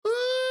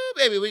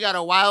Baby, we got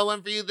a wild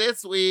one for you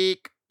this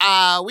week.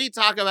 We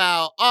talk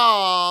about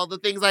all the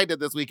things I did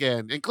this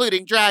weekend,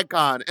 including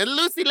DragCon and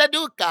Lucy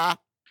LaDuca.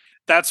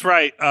 That's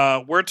right.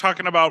 We're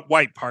talking about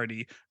White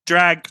Party,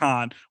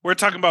 DragCon. We're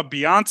talking about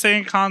Beyonce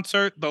in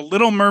concert, the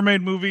Little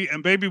Mermaid movie,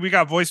 and baby, we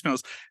got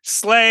voicemails.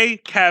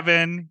 Slay,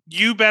 Kevin.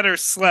 You better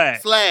slay.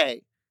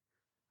 Slay.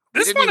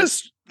 This one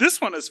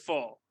is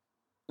full.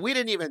 We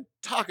didn't even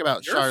talk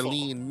about You're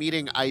Charlene full.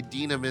 meeting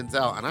Idina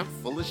Menzel, and I'm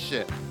full of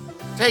shit.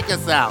 Take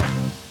us out.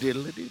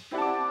 Diddle-a-doo.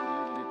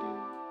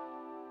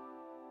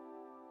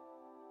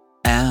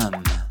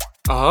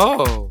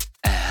 Oh.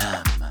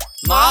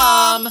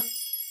 Mom!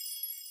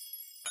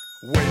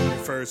 When your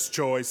first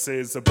choice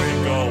is a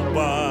big old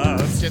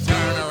bus, You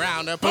turn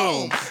around and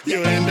boom,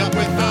 you end up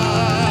with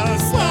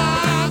us.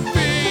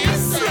 Sloppy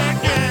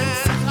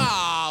seconds.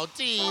 Oh,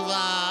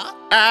 diva.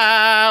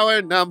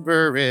 Our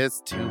number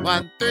is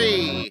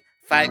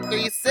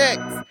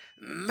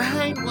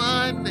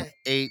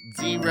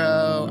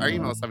 213-536-9180. Our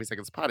email is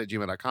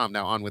sloppysecondspod@gmail.com.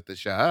 Now on with the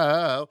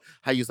show.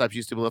 Hi, you slap,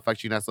 you stupid little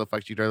fucks, you nasty little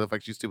fucks, you dirty little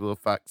fucks, you stupid little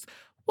fucks.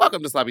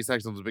 Welcome to Sloppy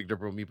Seconds with Big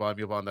Dipper with Meatball. I'm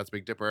Meatball, and that's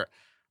Big Dipper.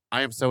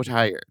 I am so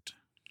tired.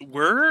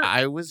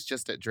 I was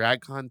just at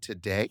DragCon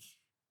today.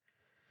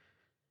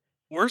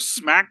 We're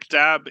smack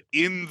dab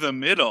in the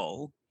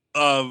middle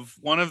of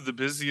one of the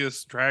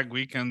busiest drag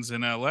weekends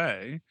in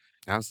LA.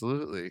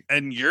 Absolutely.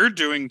 And you're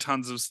doing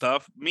tons of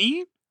stuff.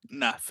 Me,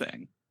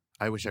 nothing.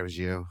 I wish I was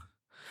you.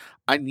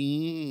 I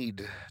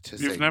need to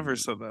say... You've never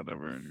said that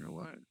ever in your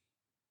life.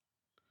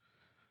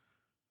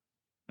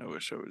 I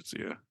wish I was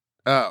you.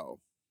 Oh.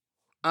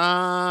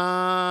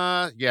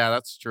 Yeah,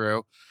 that's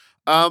true.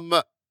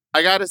 I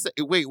gotta say,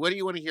 wait, what do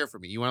you want to hear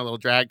from me? You want a little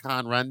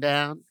DragCon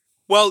rundown?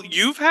 Well,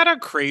 you've had a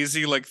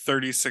crazy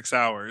 36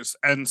 hours,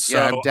 and so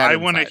Yeah, I'm dead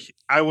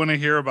I want to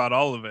hear about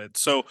all of it.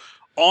 So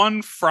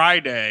on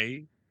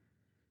Friday,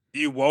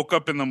 you woke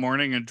up in the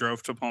morning and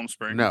drove to Palm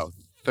Springs. No,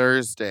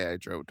 Thursday I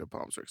drove to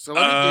Palm Springs. So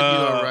let me give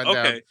you a rundown.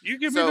 Okay, you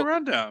give me the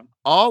rundown.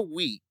 All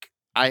week,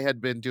 I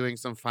had been doing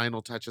some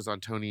final touches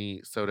on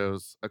Tony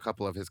Soto's, a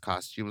couple of his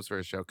costumes for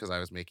a show because I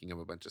was making him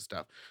a bunch of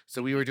stuff.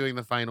 So we were doing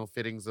the final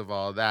fittings of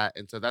all that.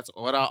 And so that's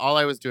all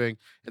I was doing.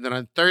 And then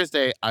on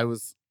Thursday, let me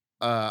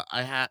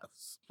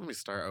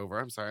start over.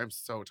 I'm sorry. I'm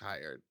so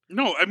tired.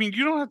 No, I mean,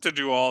 you don't have to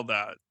do all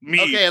that.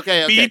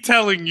 Okay. Me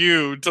telling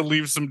you to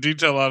leave some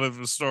detail out of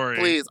the story.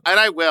 Please. And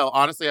I will.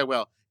 Honestly, I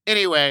will.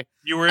 Anyway,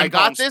 you were in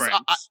Palm Springs.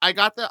 I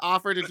got the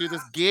offer to do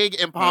this gig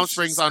in Palm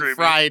Springs on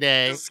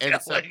Friday. Sorry.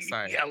 At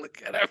everyone.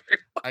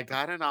 I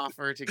got an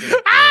offer to get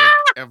a gig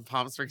in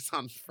Palm Springs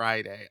on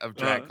Friday of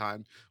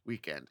DragCon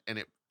weekend.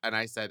 And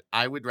I said,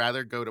 I would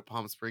rather go to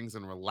Palm Springs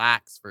and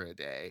relax for a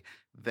day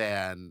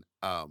than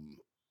go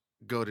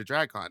to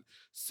DragCon.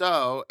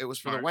 So it was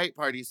for the White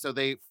Party. So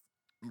they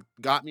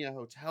got me a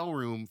hotel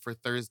room for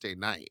Thursday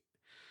night.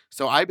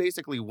 So I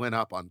basically went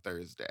up on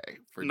Thursday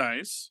for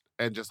nice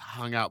and just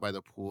hung out by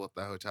the pool at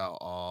the hotel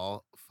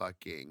all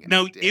fucking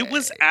No, day. it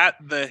was at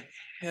the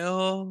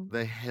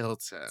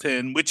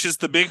Hilton, which is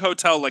the big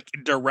hotel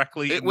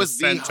directly in the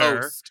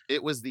center.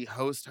 It was the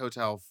host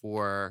hotel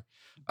for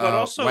but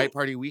also White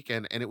Party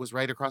weekend, and it was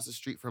right across the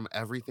street from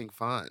Everything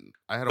Fun.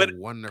 I had a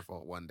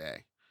wonderful one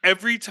day.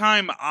 Every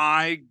time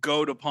I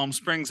go to Palm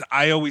Springs,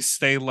 I always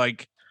stay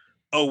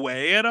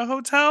away at a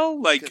hotel,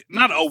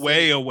 not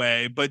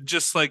away, but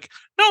just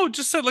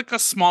just at a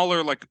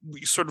smaller,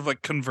 sort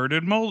of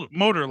converted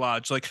motor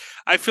lodge.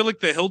 I feel like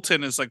the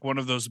Hilton is one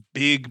of those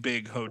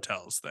big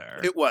hotels there.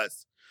 It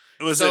was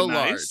so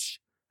nice? Large.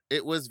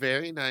 It was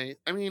very nice.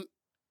 I mean,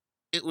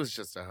 it was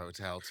just a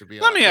hotel, to be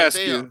honest. Let me ask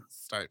you.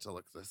 Start to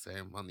look the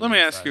same on the Let me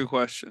ask you a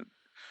question.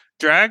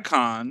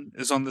 DragCon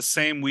is on the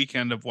same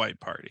weekend of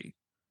White Party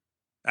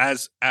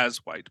as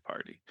White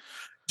Party.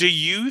 Do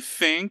you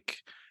think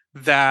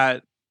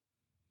that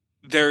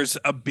there's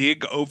a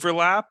big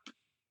overlap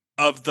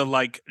of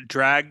the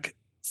drag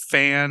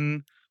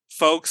fan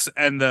folks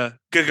and the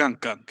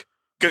gugunk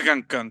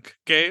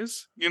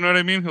gays? You know what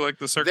I mean? Who like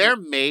the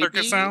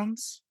circus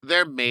sounds?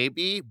 There may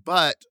be,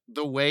 but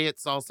the way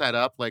it's all set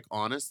up,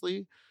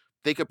 honestly,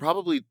 they could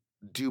probably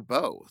do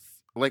both.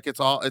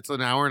 It's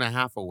an hour and a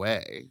half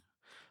away.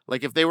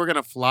 If they were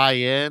gonna fly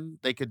in,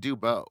 they could do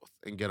both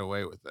and get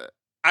away with it.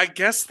 I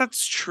guess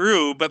that's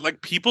true,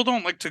 but people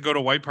don't like to go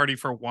to White Party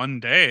for one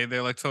day.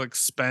 They like to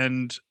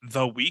spend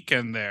the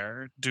weekend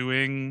there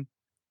doing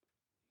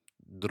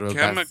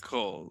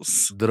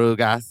chemicals.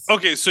 Drogas.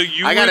 Okay, so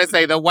I gotta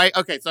say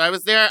so I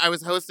was there. I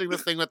was hosting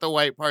this thing with the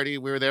White Party.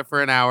 We were there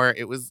for an hour.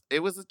 It was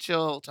a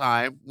chill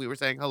time. We were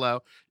saying hello.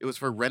 It was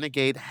for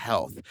Renegade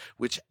Health,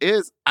 which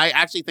I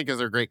actually think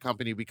is a great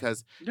company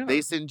because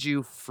they send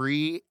you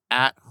free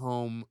at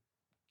home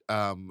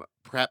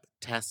prep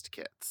test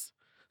kits.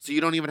 So you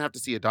don't even have to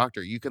see a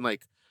doctor. You can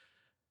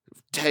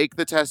take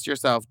the test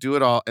yourself, do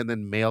it all, and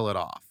then mail it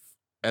off.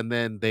 And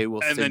then they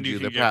will send you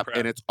the prep.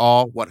 And it's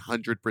all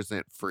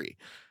 100% free,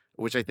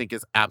 which I think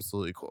is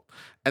absolutely cool.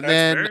 And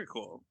that's very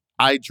cool.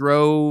 I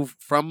drove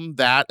from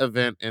that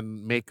event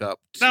in makeup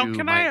to Now,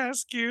 can I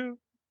ask you,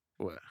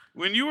 what?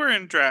 When you were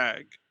in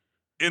drag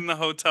in the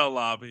hotel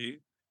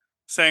lobby,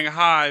 saying,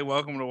 "Hi,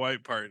 welcome to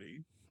White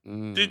Party."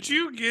 Did Mm.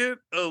 you get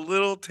a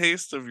little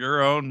taste of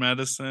your own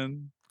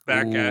medicine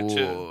back at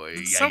you? Ooh,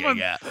 Did yeah, someone?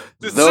 yeah,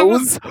 Did yeah. someone?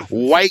 Those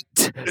white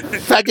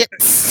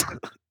faggots.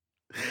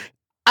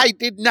 I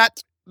did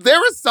not. There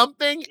was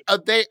something.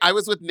 I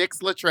was with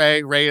Nyx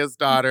Latre, Rhea's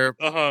daughter.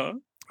 Uh-huh.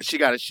 She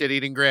got a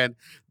shit-eating grin.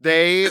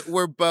 They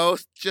were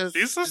both just.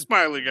 She's a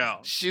smiley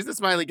gal. She's a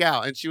smiley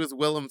gal, and she was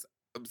Willem's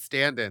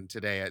stand-in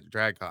today at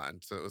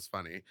DragCon, so it was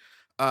funny.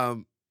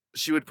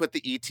 She would put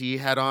the ET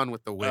head on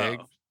with the wig,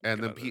 Oh,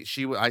 and then got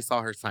it. I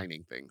saw her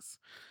signing things.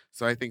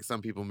 So I think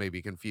some people may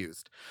be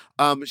confused.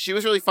 She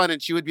was really fun,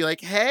 and she would be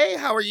like, "Hey,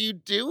 how are you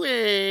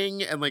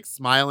doing?" and like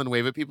smile and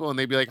wave at people, and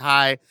they'd be like,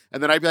 "Hi,"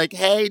 and then I'd be like,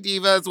 "Hey,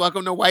 divas,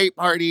 welcome to White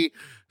Party."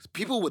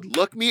 People would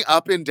look me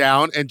up and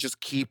down and just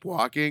keep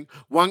walking.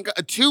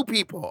 Two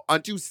people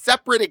on two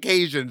separate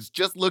occasions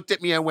just looked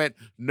at me and went,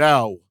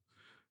 "No,"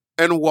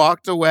 and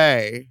walked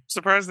away.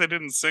 Surprised they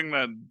didn't sing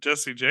that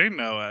Jessie J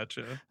no at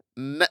you.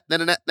 No, no,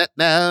 no, no,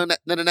 no, no,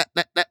 no, no,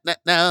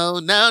 no,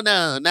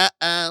 no, no,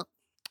 no.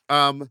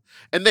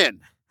 And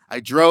then I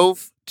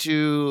drove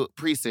to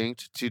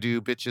Precinct to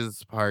do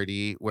Bitches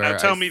Party where Now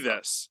tell me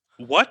this.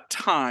 What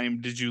time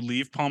did you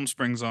leave Palm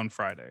Springs on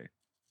Friday?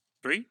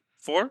 3,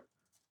 4,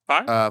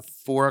 5?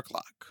 4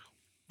 o'clock.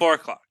 4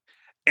 o'clock.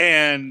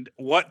 And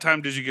what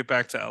time did you get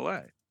back to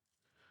LA?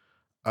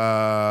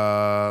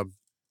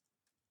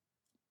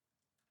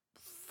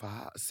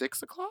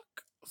 6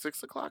 o'clock?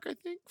 6 o'clock, I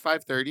think.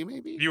 5:30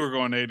 maybe. You were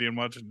going 80 and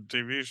watching the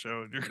TV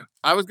show. And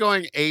I was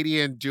going 80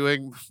 and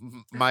doing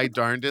my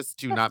darndest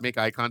to not make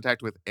eye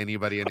contact with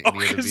anybody in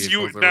any of the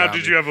vehicles around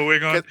did me. you have a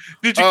wig on? 'Cause-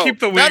 Did you oh, keep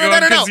the no, wig no, no,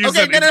 on no, because no. you Okay,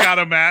 said no, it's no. got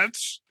a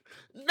match?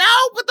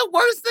 No, but the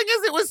worst thing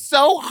is it was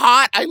so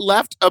hot. I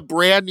left a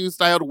brand new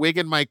styled wig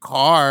in my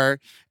car,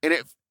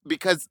 and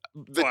because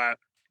Flat,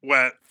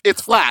 wet.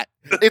 it's flat.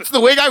 It's the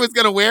wig I was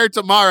gonna wear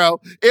tomorrow.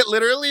 It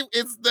literally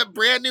it's the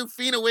brand new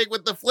Fina wig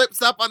with the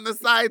flips up on the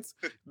sides.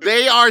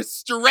 They are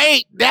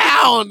straight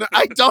down.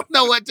 I don't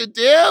know what to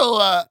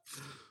do.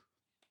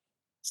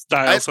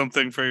 Style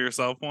something for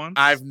yourself once.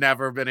 I've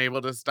never been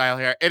able to style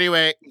hair.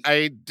 Anyway,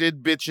 I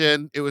did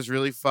bitchin'. It was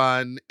really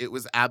fun. It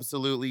was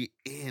absolutely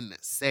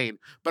insane.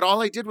 But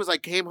all I did was I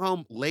came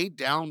home, laid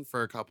down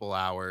for a couple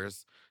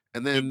hours,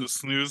 and Did then the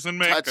snooze and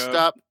makeup. touched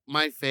up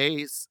my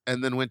face,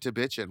 and then went to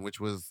bitchin', which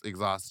was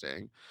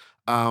exhausting.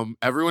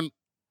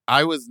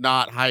 I was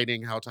not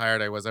hiding how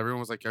tired I was. Everyone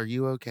was like, "Are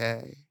you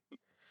okay?"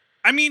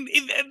 I mean,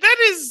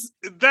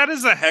 that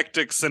is a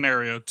hectic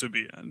scenario to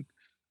be in.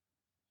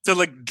 To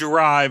like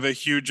drive a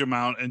huge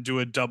amount and do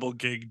a double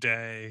gig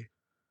day.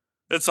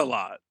 It's a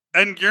lot.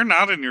 And you're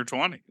not in your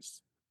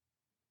 20s.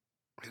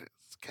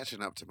 It's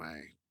catching up to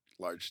my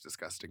large,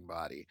 disgusting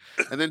body.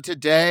 And then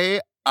today,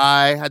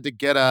 I had to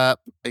get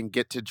up and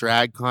get to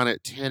DragCon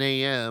at 10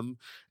 a.m.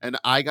 And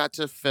I got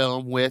to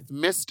film with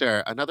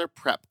Mister, another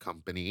prep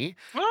company.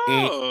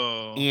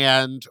 Oh.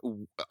 And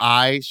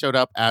I showed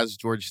up as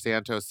George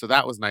Santos. So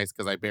that was nice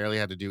because I barely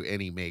had to do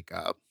any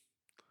makeup.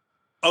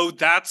 Oh,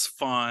 that's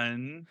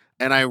fun.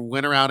 And I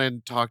went around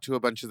and talked to a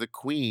bunch of the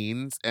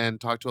queens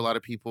and talked to a lot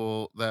of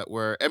people that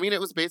were, I mean,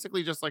 it was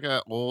basically just like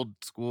an old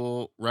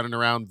school running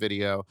around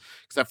video,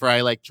 except for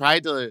I like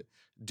tried to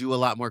do a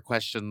lot more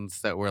questions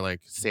that were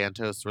like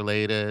Santos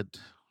related.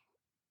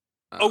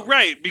 Oh,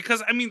 right.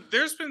 Because I mean,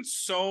 there's been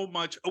so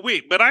much. Oh,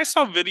 wait, but I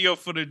saw video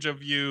footage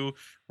of you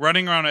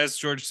running around as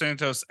George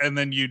Santos, and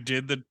then you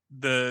did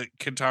the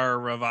Kitara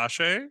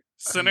Ravache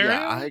scenario.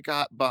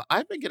 Yeah, but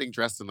I've been getting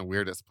dressed in the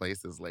weirdest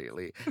places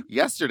lately.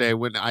 Yesterday,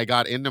 when I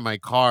got into my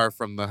car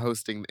from the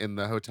hosting in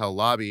the hotel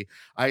lobby,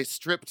 I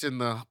stripped in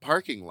the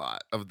parking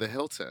lot of the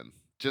Hilton,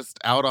 just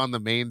out on the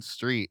main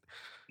street.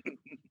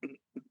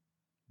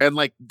 And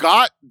like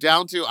got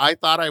down to I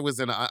thought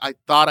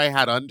I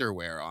had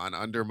underwear on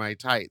under my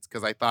tights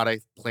because I thought I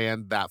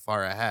planned that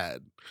far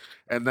ahead.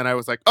 And then I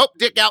was like, oh,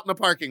 dick out in the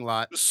parking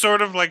lot.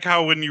 Sort of like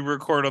how when you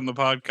record on the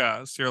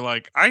podcast, you're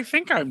like, I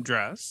think I'm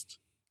dressed.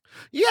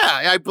 Yeah,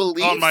 I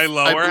believe on my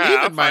lower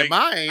half. In my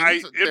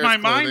mind, in my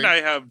mind,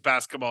 I have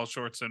basketball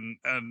shorts and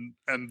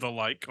the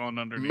like on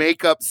underneath.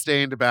 Makeup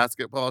stained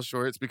basketball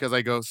shorts because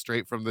I go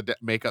straight from the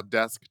makeup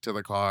desk to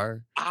the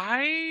car.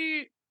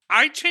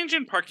 I change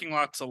in parking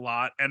lots a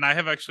lot, and I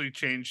have actually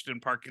changed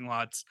in parking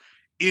lots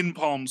in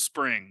Palm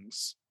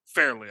Springs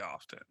fairly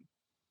often.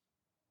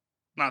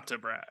 Not to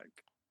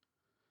brag.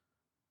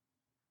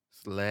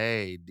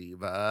 Slay,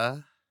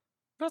 diva.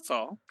 That's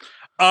all.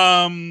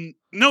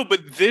 No,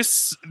 but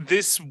this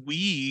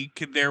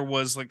week there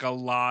was like a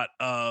lot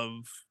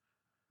of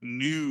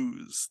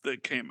news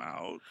that came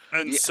out,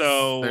 and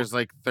so there's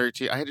like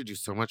 13. I had to do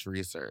so much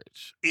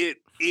research. It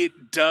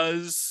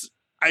does.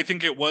 I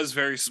think it was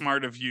very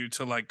smart of you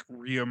to like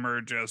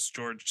reemerge as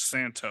George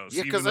Santos.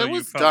 Yeah, because it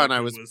was done. Like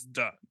it was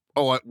done.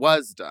 Oh, it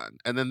was done.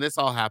 And then this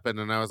all happened,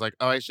 and I was like,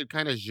 oh, I should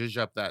kind of zhuzh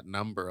up that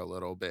number a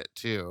little bit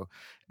too.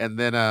 And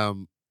then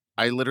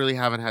I literally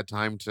haven't had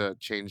time to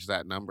change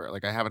that number.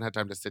 Like I haven't had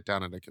time to sit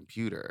down at a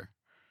computer.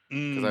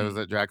 because I was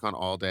at DragCon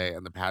all day,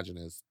 and the pageant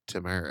is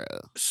tomorrow.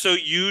 So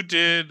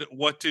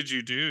what did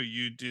you do?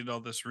 You did all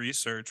this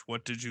research.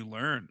 What did you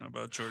learn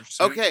about George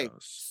Santos? Okay,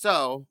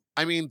 so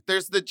I mean,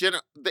 there's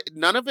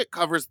none of it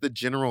covers the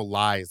general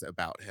lies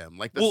about him,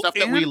 like the Well, stuff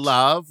that we and-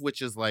 love,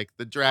 which is like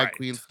the drag Right.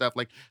 queen stuff.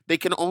 Like they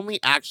can only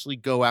actually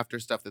go after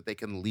stuff that they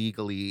can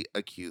legally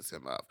accuse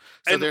him of.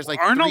 So and there's like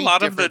aren't a 3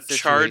 lot of the different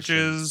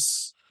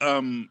situations.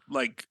 charges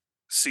like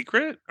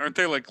secret? Aren't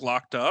they like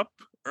locked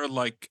up or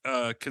like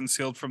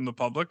concealed from the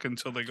public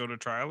until they go to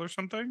trial or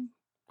something?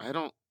 I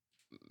don't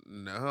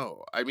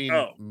know. I mean,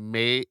 Oh.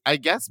 I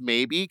guess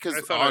maybe because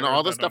I thought I on heard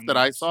all the that stuff on that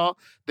I news. saw,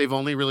 they've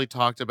only really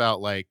talked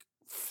about like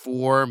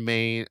 4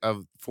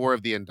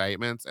 of the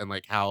indictments and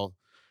like how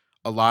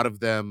a lot of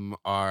them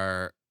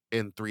are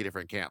in 3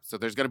 different camps. So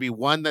there's going to be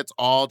one that's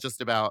all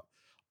just about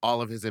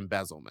all of his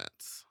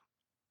embezzlements.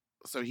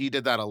 So he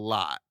did that a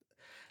lot.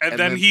 And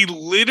then he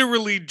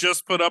literally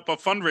just put up a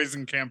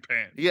fundraising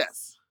campaign.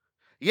 Yes.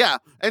 Yeah.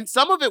 And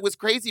some of it was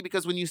crazy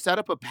because when you set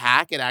up a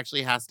PAC, it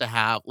actually has to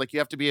have, like, you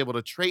have to be able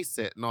to trace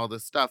it and all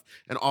this stuff.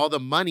 And all the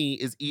money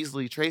is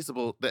easily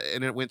traceable.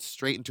 And it went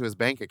straight into his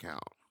bank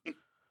account.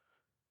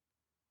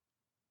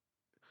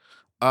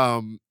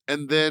 And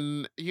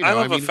then, you know, I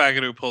love a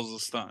faggot who pulls a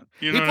stunt.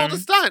 You know he what I pulled a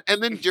mean? stunt.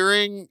 And then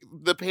during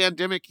the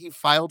pandemic, he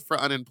filed for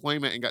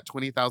unemployment and got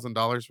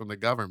 $20,000 from the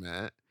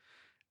government.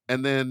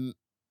 And then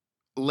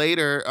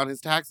later on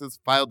his taxes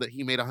filed that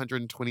he made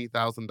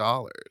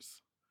 $120,000.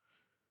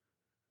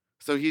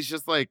 So he's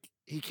just like,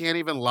 he can't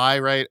even lie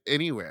right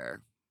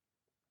anywhere.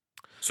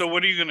 So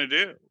what are you gonna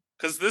do?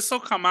 Because this will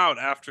come out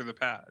after the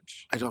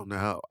patch. I don't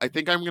know. I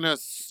think I'm gonna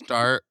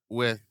start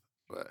with.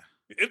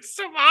 It's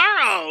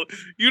tomorrow.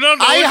 You don't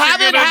know. I what you're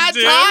haven't gonna had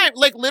do? time.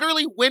 Like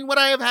literally, when would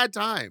I have had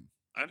time?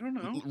 I don't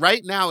know.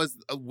 Right now is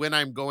when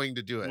I'm going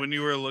to do it. When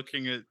you were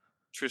looking at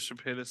Trisha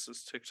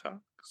Paytas's TikToks.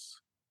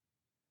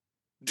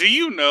 Do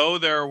you know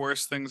there are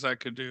worse things I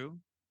could do?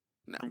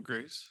 No. From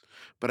Greece.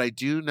 But I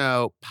do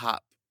know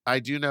pop. I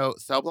do know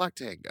Cell Block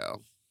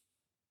Tango.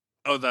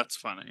 Oh, that's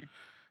funny.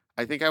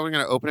 I think I'm going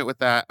to open it with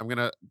that. I'm going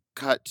to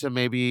cut to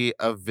maybe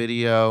a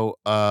video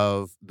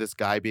of this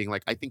guy being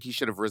like, I think he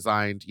should have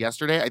resigned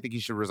yesterday. I think he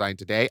should resign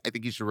today. I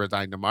think he should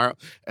resign tomorrow.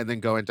 And then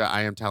go into,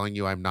 I am telling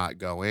you I'm not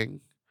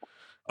going.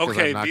 'Cause I'm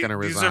Okay, not gonna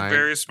these are resign.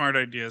 very smart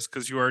ideas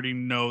because you already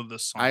know the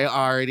song. I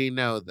already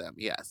know them,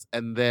 yes.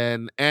 And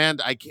then,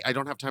 I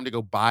don't have time to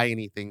go buy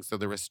anything. So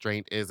the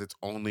restraint is it's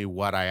only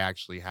what I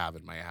actually have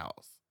in my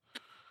house.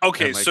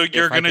 Okay, and, like, so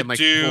you're if I gonna can, like,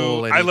 do.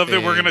 pull I love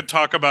that we're gonna anything.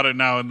 talk about it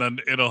now, and then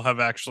it'll have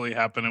actually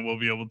happened, and we'll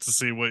be able to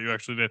see what you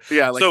actually did.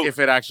 Yeah, like So, if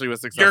it actually was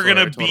successful. You're or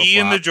gonna a total be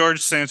in the flop.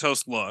 George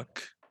Santos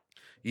look.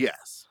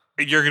 Yes.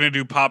 And you're gonna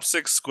do Pop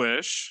Six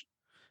Squish.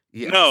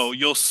 Yes. No,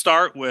 you'll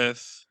start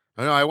with.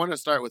 Oh, no, I want to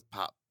start with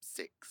Pop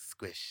Six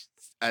Squish.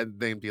 And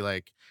then be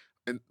like,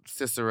 and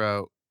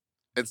Cicero,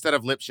 instead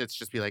of lip shits,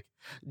 just be like,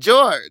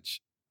 George.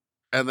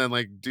 And then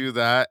like do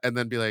that. And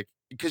then be like,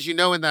 because you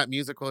know in that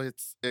musical,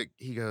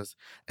 he goes,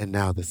 and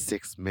now the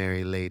 6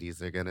 merry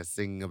ladies are going to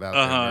sing about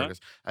their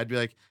murders. I'd be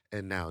like,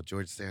 and now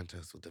George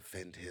Santos will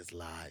defend his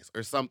lies.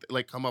 Or something,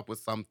 like come up with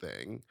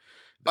something.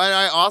 But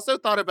I also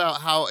thought about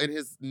how in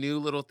his new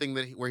little thing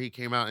where he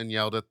came out and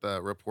yelled at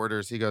the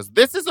reporters, he goes,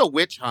 this is a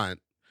witch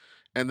hunt.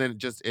 And then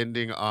just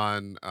ending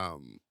on,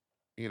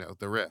 you know,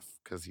 the riff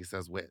because he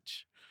says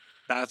witch.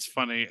 That's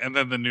funny. And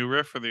then the new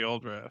riff or the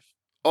old riff?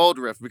 Old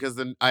riff because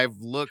then I've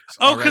looked.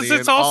 Oh, because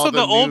it's also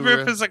the old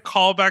riff riffs. is a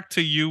callback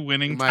to you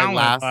winning My talent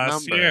last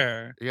last number.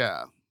 year.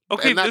 Yeah.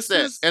 Okay, And that's this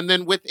it. is. And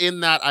then within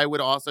that, I would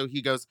also, he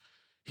does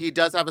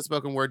have a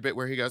spoken word bit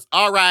where he goes,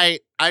 all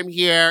right, I'm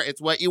here. It's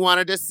what you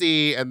wanted to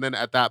see. And then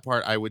at that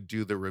part, I would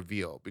do the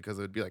reveal because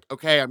it would be like,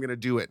 okay, I'm going to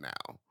do it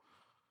now.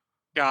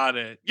 Got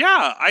it.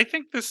 Yeah, I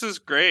think this is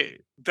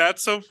great.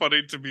 That's so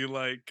funny to be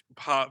like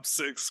Pop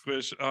Six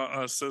Squish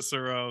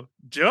Cicero.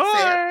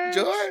 George.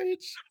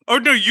 George. Oh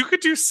no, you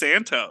could do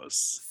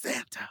Santos.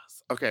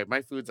 Santos. Okay,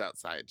 my food's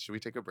outside. Should we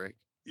take a break?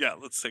 Yeah,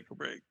 let's take a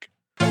break.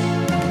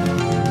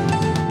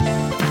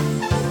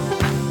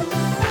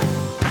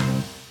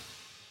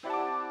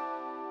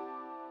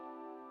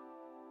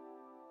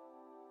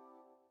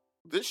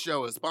 This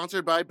show is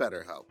sponsored by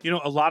BetterHelp. You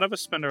know, a lot of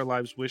us spend our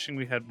lives wishing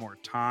we had more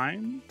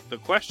time. The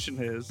question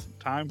is,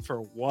 time for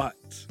what?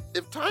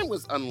 If time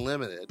was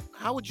unlimited,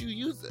 how would you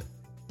use it?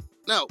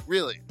 No,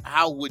 really,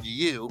 how would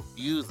you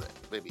use it?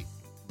 Maybe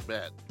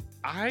bed.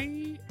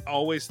 I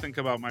always think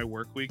about my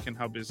work week and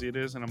how busy it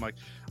is, and I'm like,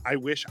 I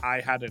wish I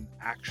had an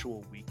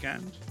actual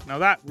weekend. Now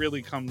that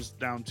really comes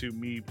down to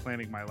me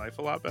planning my life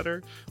a lot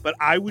better, but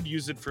I would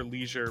use it for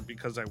leisure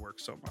because I work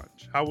so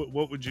much.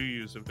 What would you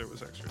use if there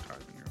was extra time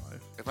in your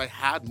life? If I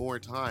had more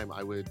time,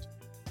 I would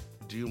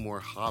do more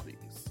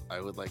hobbies.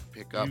 I would like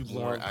pick up You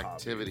more love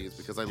activities hobbies.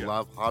 because I Yeah.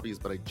 love hobbies,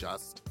 but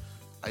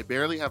I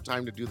barely have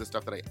time to do the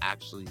stuff that I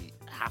actually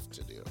have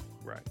to do.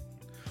 Right.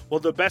 Well,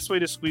 the best way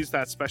to squeeze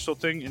that special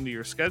thing into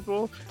your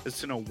schedule is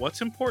to know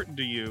what's important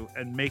to you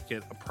and make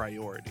it a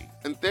priority.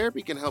 And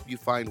therapy can help you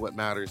find what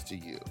matters to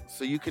you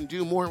so you can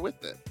do more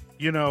with it.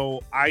 You know,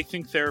 I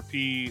think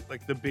therapy,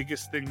 like the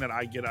biggest thing that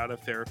I get out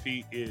of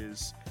therapy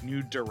is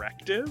new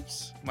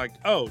directives. Like,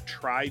 oh,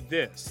 try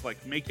this.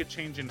 Like, make a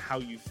change in how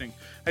you think.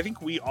 I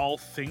think we all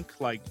think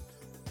like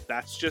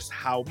that's just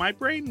how my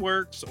brain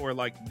works, or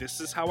like this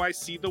is how I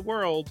see the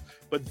world.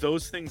 But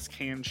those things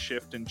can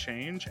shift and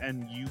change,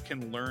 and you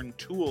can learn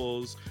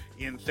tools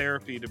in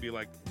therapy to be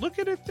like, look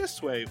at it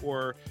this way,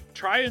 or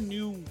try a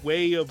new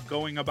way of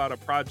going about a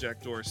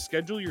project, or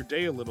schedule your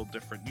day a little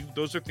different.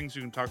 Those are things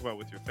you can talk about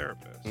with your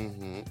therapist.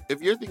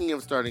 If you're thinking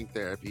of starting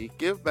therapy,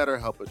 give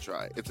BetterHelp a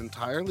try. It's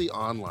entirely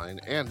online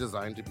and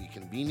designed to be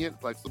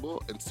convenient,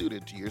 flexible, and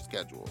suited to your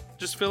schedule.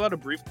 Just fill out a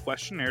brief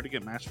questionnaire to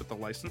get matched with a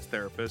licensed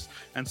therapist,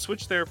 and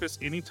switch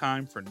therapists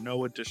anytime for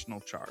no additional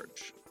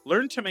charge.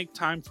 Learn to make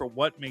time for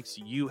what makes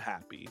you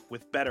happy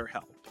with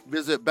BetterHelp.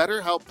 Visit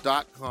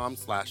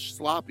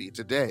betterhelp.com/sloppy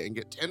today and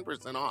get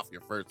 10% off your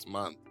first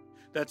month.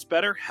 That's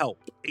BetterHelp,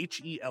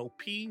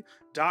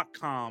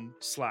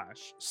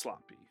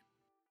 HELP.com/sloppy.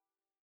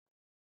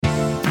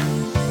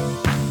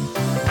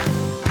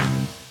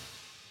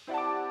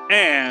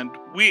 And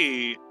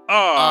we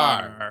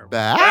are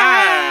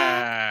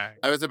back.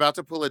 I was about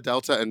to pull a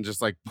Delta and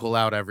just like pull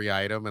out every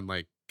item and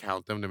like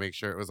count them to make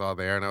sure it was all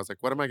there. And I was like,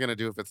 what am I going to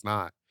do if it's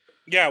not?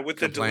 Yeah, with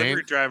the Complain?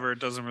 delivery driver, it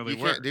doesn't really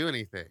You work. can't do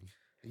anything.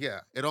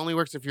 Yeah, it only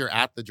works if you're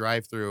at the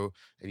drive-through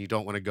and you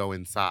don't want to go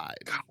inside.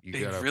 God, You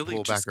they gotta really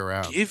pull just back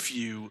around give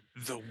you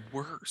the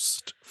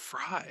worst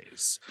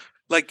fries.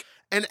 Like,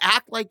 and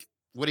act like,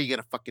 what are you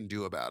gonna fucking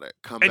do about it?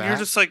 Come and back. you're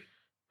just like,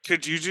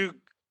 could you do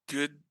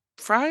good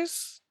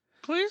fries,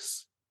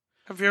 please?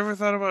 Have you ever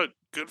thought about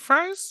good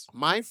fries?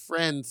 My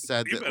friend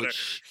said You that better.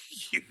 which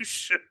You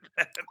should.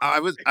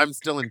 I'm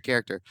still in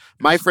character.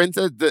 My friend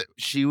said that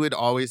she would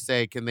always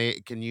say, can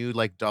you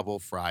like double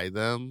fry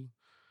them?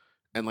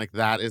 And like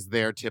that is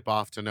their tip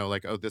off to know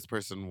like, oh, this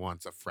person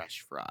wants a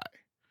fresh fry.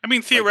 I mean,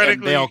 and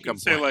theoretically, they'll you can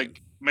say complain.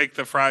 like, make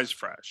the fries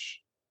fresh.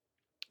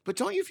 But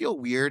don't you feel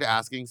weird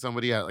asking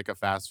somebody at like a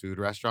fast food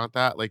restaurant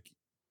that? Like,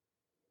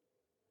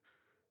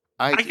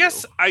 I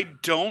guess do. I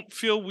don't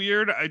feel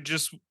weird. I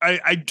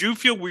do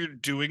feel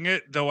weird doing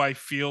it, though. I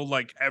feel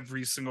like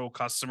every single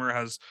customer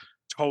has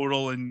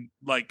total and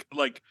like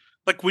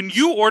when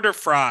you order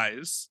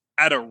fries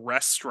at a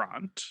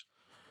restaurant,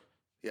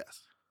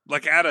 Yes.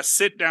 like at a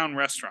sit down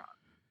restaurant,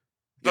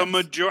 the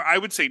Yes. I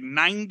would say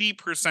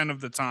 90%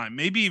 of the time,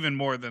 maybe even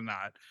more than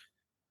that,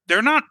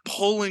 they're not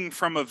pulling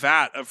from a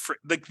vat of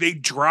like they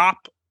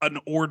drop an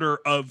order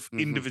of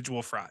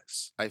individual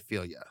fries. I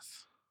feel yes.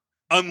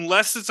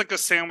 Unless it's like a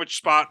sandwich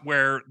spot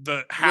where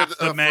the half With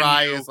the a menu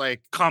fry is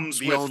like comes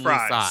the with only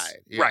fries.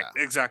 side. Right,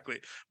 Yeah. exactly.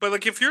 But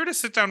like if you're at a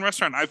sit down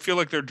restaurant, I feel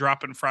like they're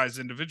dropping fries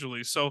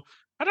individually. So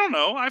I don't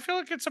know. I feel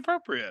like it's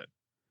appropriate.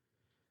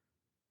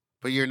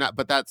 But you're not.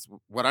 But that's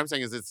what I'm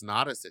saying is it's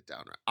not a sit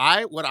down.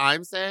 What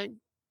I'm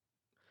saying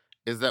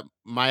is that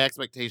my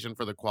expectation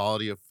for the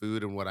quality of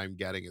food and what I'm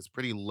getting is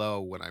pretty low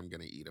when I'm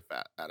going to eat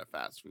at a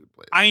fast food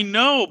place. I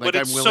know, like but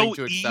I'm it's willing so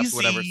to accept easy.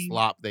 whatever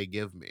slop they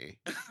give me.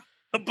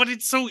 But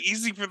it's so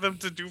easy for them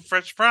to do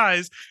fresh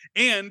fries,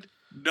 and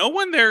no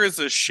one there is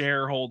a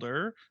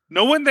shareholder.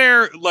 No one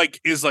there like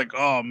is like,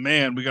 oh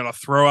man, we gotta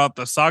throw out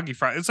the soggy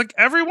fry. It's like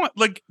everyone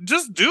like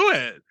just do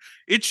it.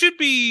 It should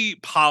be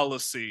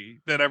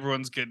policy that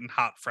everyone's getting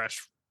hot,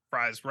 fresh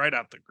fries right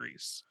out the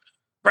grease,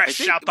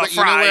 fresh out the but you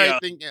know what fryer. I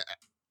think?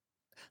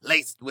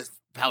 Laced with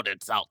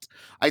powdered salt.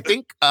 I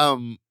think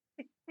I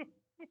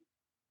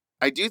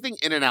do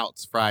think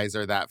In-N-Out's fries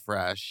are that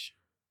fresh.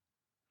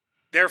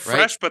 They're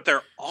fresh, but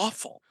they're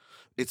awful.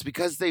 It's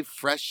because they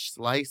fresh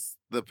slice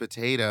the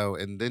potato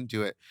and then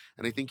do it.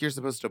 And I think you're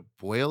supposed to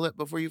boil it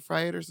before you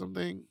fry it or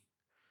something.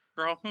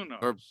 Girl, who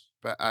knows?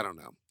 But I don't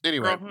know.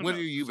 Anyway, Girl, who what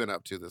have knows? you been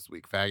up to this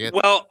week, faggot?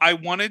 Well, I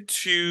wanted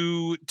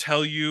to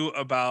tell you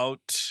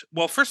about.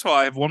 Well, first of all,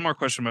 I have one more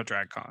question about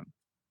DragCon.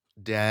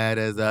 Dead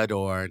as a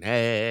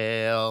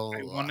doornail.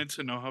 I wanted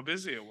to know how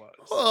busy it was.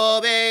 Oh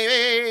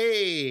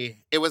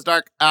baby, it was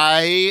dark.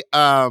 I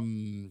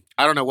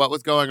don't know what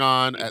was going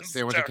on at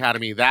Sandwich dark.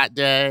 Academy that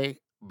day,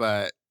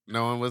 but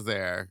no one was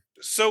there.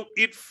 So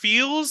it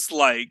feels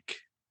like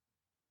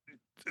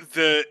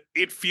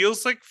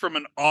from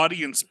an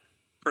audience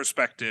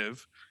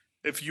perspective,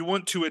 if you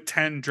want to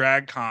attend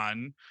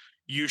DragCon,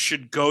 you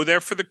should go there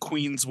for the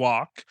Queen's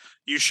Walk.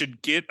 You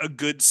should get a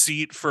good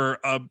seat for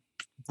a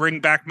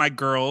Bring Back My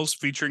Girls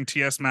featuring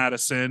T.S.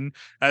 Madison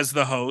as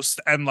the host,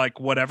 and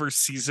like whatever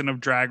season of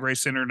Drag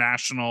Race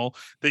International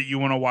that you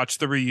want to watch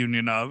the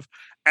reunion of.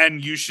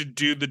 And you should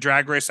do the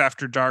Drag Race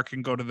After Dark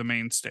and go to the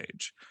main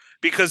stage.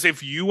 Because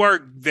if you are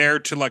there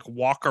to like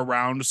walk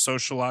around,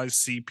 socialize,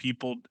 see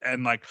people,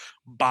 and like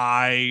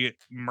buy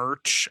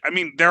merch, I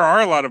mean, there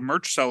are a lot of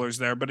merch sellers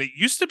there, but it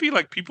used to be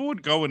like people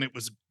would go and it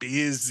was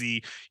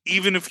busy,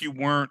 even if you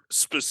weren't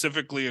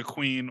specifically a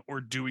queen or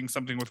doing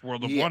something with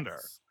World of Wonder.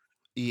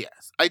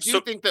 Yes. I do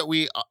think that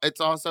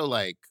it's also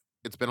like,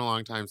 it's been a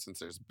long time since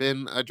there's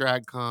been a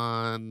drag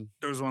con.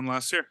 There was one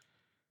last year.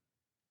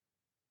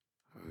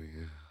 Oh,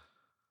 yeah.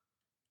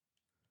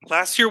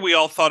 last year we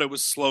all thought it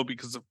was slow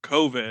because of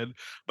COVID,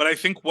 but I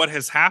think what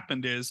has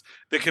happened is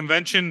the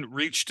convention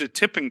reached a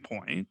tipping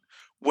point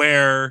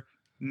where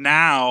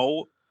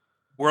now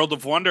World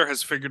of Wonder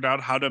has figured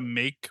out how to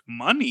make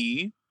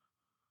money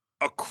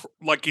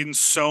like in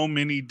so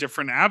many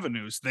different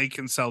avenues. They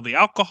can sell the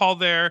alcohol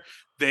there.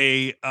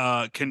 They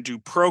can do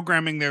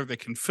programming there. They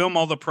can film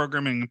all the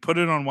programming and put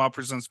it on WoW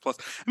Presents Plus.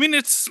 I mean,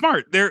 it's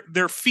smart.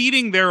 They're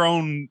feeding their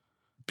own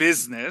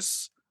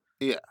business.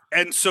 Yeah.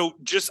 And so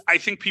just I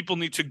think people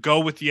need to go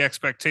with the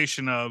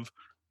expectation of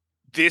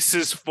this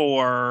is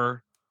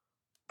for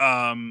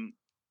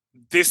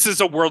this is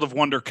a World of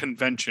Wonder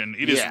convention.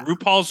 It is Yeah.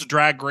 RuPaul's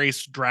Drag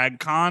Race Drag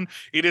Con.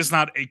 It is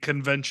not a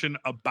convention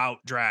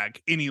about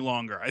drag any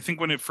longer. I think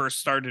when it first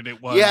started,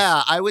 it was.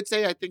 Yeah, I would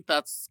say I think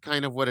that's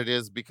kind of what it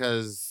is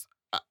because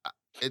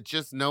it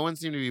just no one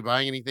seemed to be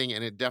buying anything,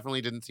 and it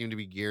definitely didn't seem to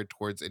be geared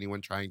towards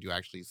anyone trying to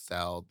actually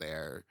sell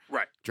their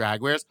Right.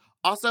 drag wares.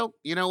 Also,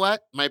 you know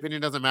what? My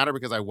opinion doesn't matter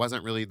because I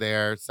wasn't really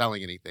there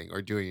selling anything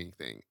or doing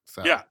anything.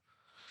 So Yeah.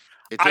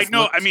 it I just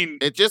know. looked- I mean,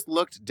 it just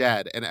looked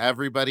dead,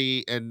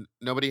 and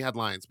nobody had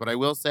lines. But I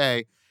will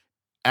say,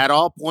 at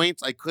all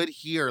points, I could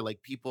hear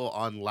like people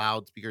on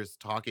loudspeakers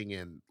talking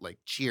and like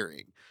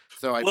cheering.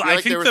 So I well, feel I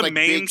like think there was the like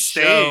main big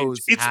stage.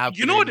 shows. It's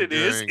you know what it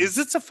happening is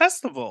it's a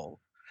festival.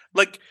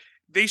 Like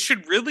they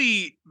should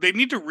really they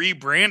need to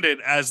rebrand it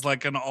as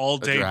like an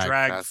all-day drag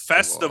drag festival.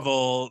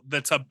 festival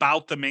that's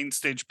about the main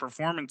stage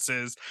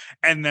performances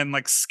and then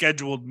like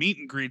scheduled meet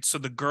and greets so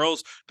the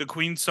girls, the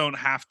queens don't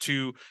have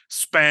to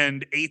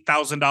spend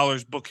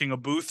 $8,000 booking a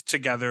booth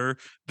together.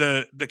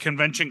 The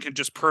convention can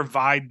just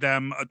provide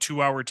them a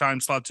 2-hour time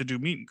slot to do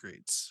meet and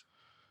greets.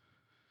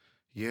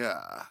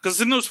 Yeah.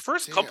 Because in those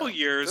first couple Damn,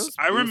 years, those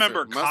I booths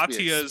remember must be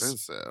Katya's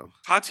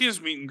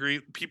expensive. meet and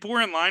greet. People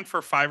were in line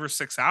for 5 or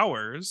 6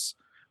 hours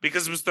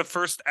because it was the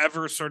first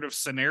ever sort of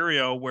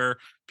scenario where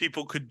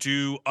people could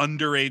do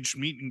underage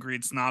meet and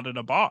greets not at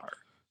a bar.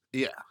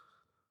 Yeah.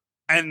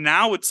 And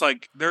now it's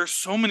like there are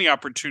so many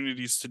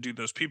opportunities to do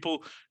those.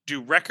 People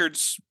do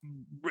records,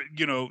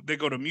 you know, they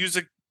go to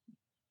music.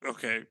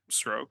 Okay,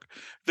 stroke.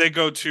 They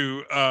go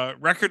to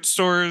record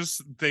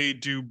stores. They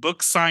do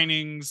book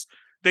signings.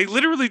 They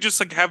literally just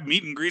like have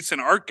meet and greets in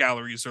art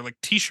galleries or like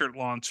t-shirt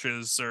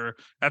launches or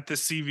at the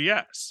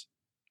CVS.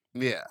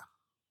 Yeah.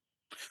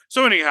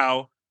 So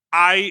anyhow,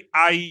 I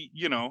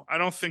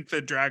don't think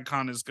that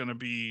DragCon is going to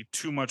be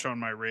too much on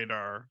my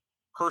radar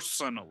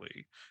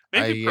personally.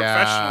 Maybe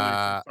professionally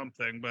for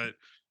something, but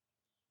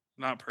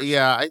not personally.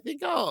 Yeah, I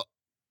think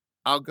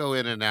I'll go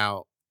in and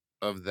out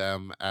of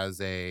them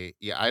as I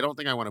don't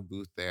think I want a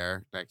booth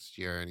there next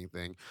year or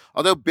anything.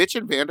 Although Bitch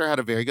and Vander had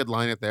a very good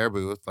line at their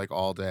booth like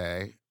all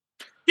day.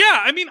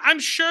 Yeah, I mean, I'm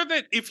sure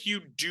that if you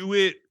do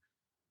it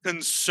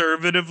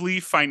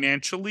conservatively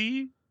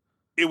financially,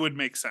 it would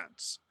make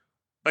sense.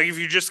 Like if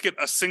you just get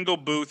a single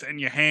booth and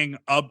you hang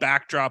a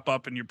backdrop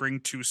up and you bring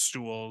 2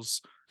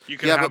 stools, you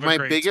can have but a my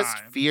great biggest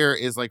time. fear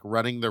is like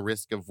running the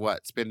risk of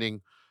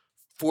spending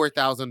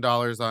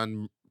 $4,000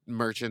 on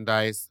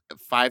merchandise,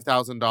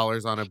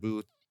 $5,000 on a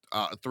booth,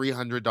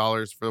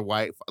 $300 for the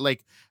white,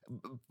 like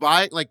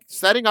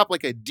setting up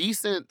like a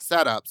decent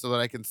setup so that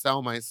I can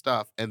sell my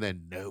stuff and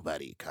then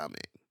nobody coming.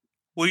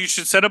 Well, you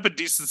should set up a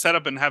decent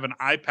setup and have an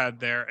iPad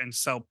there and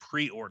sell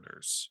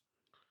pre-orders.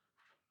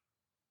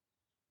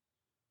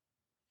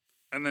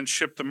 And then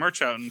ship the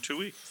merch out in 2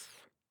 weeks.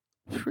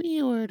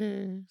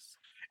 Pre-orders.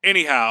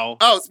 Anyhow.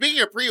 Oh,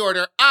 speaking of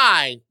pre-order,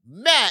 I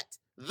met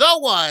the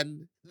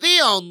one, the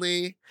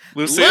only,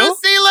 Lucille?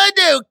 Lucy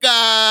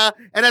LaDuca.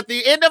 And at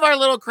the end of our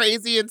little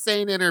crazy,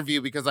 insane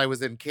interview, because I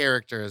was in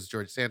character as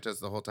George Santos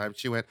the whole time,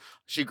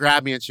 she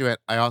grabbed me and she went,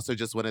 I also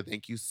just want to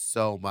thank you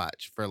so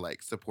much for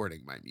like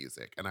supporting my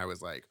music. And I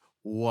was like,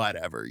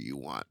 whatever you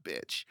want,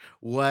 bitch.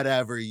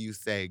 Whatever you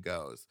say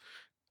goes.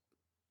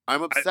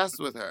 I'm obsessed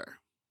with her.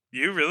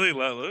 You really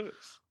let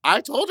loose.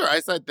 I told her, I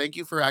said, thank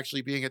you for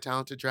actually being a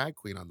talented drag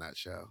queen on that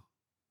show.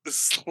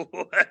 Slay.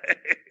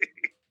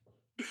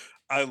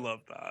 I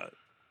love that.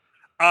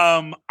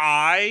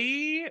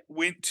 I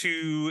went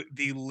to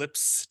the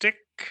lipstick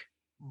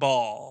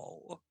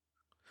ball.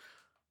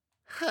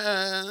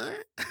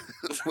 What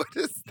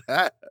is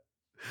that?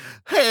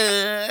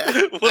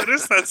 What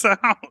is that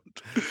sound?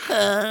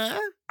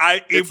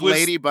 It's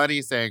Lady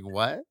Bunny saying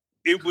what?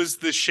 It was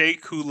the Shea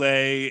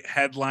Coulee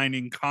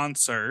headlining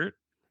concert.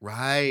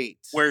 Right.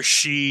 Where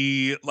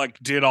she like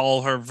did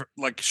all her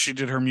she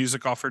did her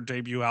music off her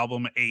debut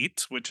album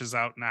 8, which is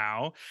out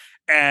now.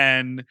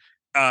 And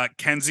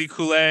Kenzie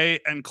Coulee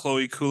and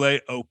Chloe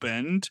Coulee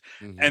opened,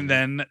 and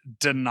then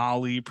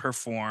Denali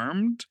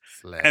performed,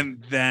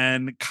 and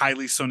then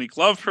Kylie Sonique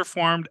Love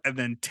performed, and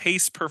then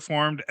Taste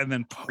performed, and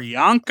then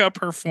Priyanka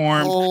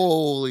performed.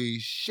 Holy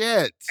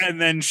shit.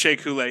 And then Shea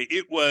Coulee.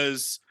 It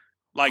was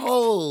like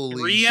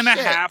Holy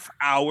 3.5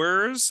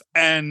 hours.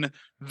 And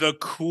the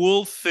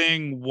cool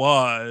thing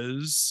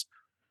was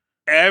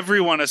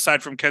everyone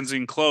aside from Kenzie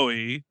and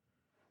Chloe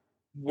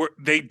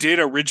they did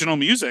original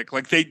music.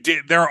 Like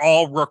they're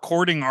all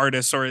recording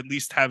artists, or at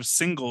least have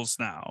singles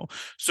now.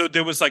 So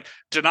there was like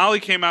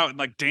Denali came out and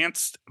like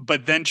danced,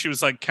 but then she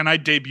was like, can I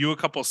debut a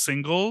couple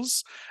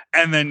singles?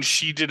 And then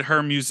she did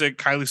her music.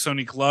 Kylie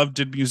Sonique Love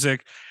did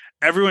music.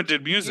 Everyone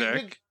did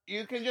music.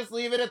 You can just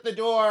leave it at the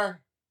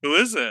door. Who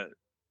is it?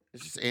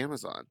 It's just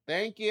Amazon.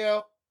 Thank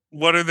you.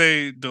 What are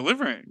they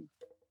delivering?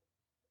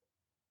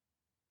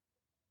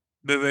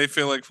 Do they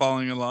feel like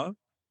falling in love?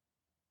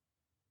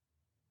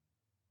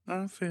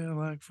 I feel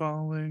like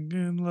falling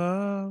in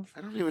love.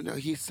 I don't even know.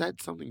 He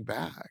said something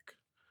back.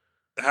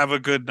 Have a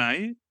good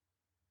night?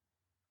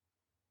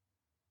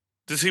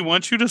 Does he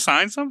want you to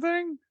sign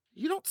something?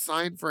 You don't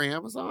sign for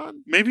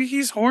Amazon? Maybe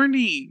he's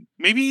horny.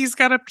 Maybe he's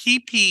got a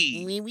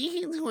pee-pee. Maybe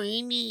he's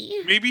horny.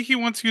 Maybe he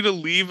wants you to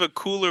leave a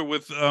cooler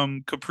with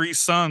Capri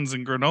Suns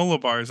and granola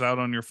bars out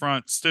on your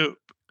front stoop.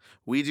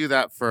 We do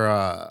that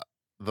for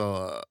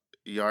the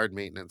yard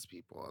maintenance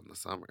people in the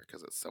summer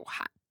because it's so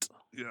hot.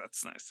 Yeah,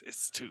 that's nice.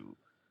 It's too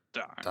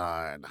darn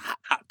Darn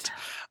hot.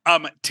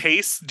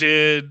 Taste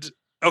did...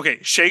 Okay,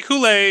 Shea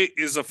Coulee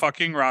is a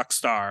fucking rock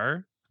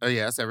star. Oh,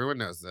 yes. Everyone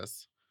knows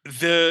this.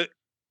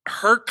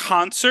 Her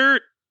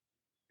concert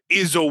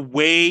is a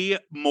way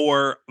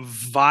more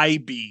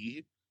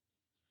vibey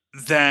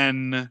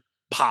than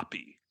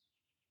poppy.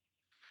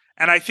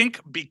 And I think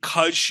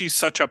because she's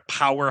such a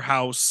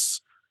powerhouse,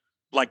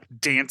 like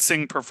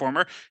dancing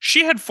performer,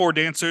 she had 4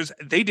 dancers.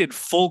 They did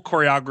full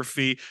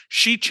choreography.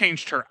 She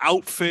changed her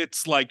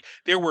outfits. Like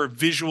there were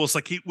visuals,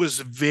 like it was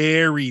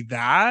very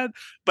that.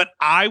 But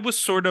I was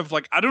sort of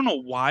like, I don't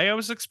know why I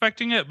was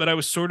expecting it, but I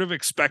was sort of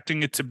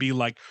expecting it to be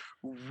like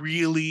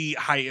really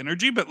high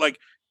energy. But like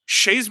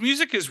Shea's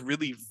music is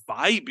really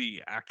vibey,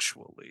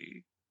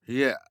 actually.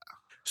 Yeah.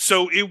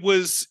 So it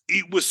was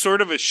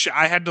sort of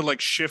I had to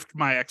like shift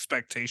my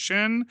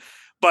expectation,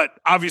 but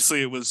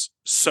obviously it was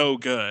so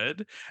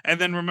good. And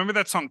then remember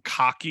that song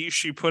Cocky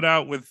she put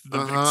out with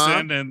the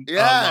Vixen and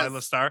Yes.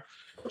 Lila Starr?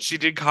 She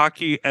did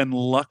Cocky, and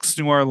Lux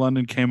Noir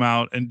London came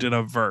out and did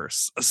a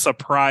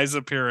surprise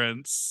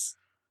appearance.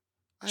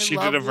 She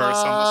did a verse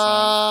on the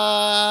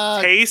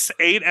song. Tace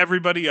ate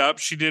everybody up.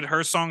 She did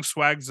her song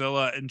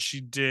Swagzilla, and she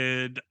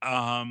did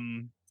a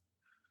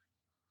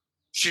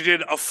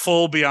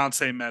full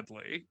Beyonce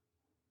medley.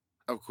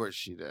 Of course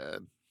she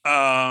did.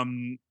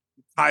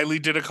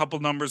 Kylie did a couple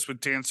numbers with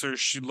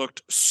dancers. She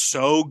looked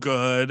so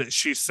good.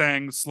 She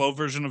sang slow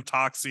version of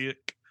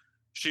Toxic.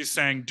 She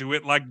sang Do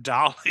It Like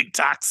Dolly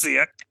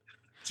Toxic.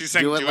 She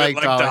sang Do It Like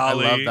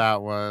Dolly. I love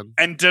that one.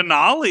 And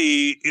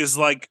Denali is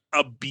like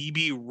a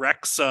BB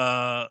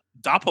Rexa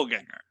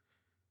doppelganger.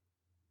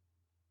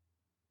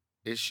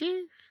 Is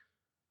she?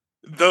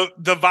 The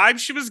vibe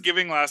she was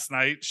giving last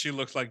night, she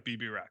looked like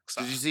BB Rexa.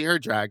 Did you see her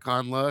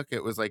DragCon look?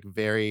 It was like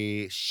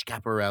very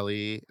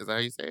Schiaparelli. Is that how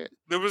you say it?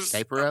 There was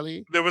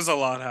a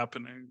lot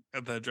happening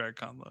at that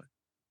DragCon look.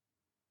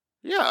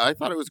 Yeah, I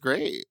thought it was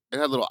great. It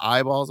had little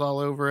eyeballs all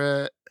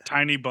over it.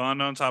 Tiny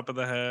bun on top of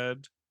the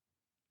head.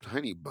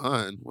 Tiny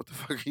bun? What the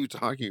fuck are you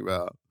talking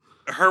about?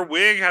 Her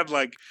wig had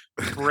like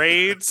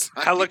braids,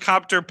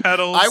 helicopter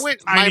petals.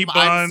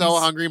 I'm so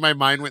hungry. My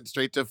mind went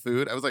straight to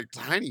food. I was like,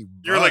 tiny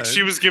bun. You're like,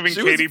 she was giving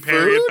Katy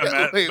Perry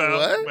at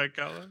the Met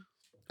Gala.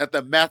 At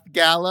the Meth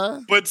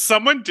Gala? But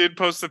someone did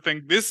post a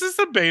thing. This is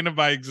the bane of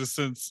my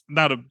existence.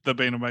 Not the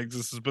bane of my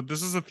existence, but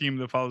this is a theme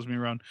that follows me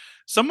around.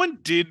 Someone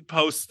did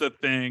post the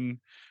thing,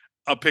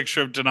 a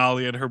picture of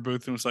Denali at her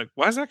booth, and was like,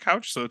 why is that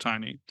couch so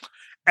tiny?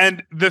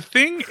 And the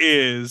thing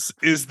is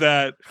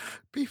that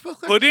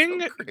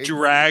putting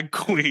drag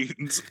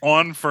queens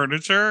on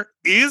furniture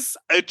is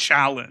a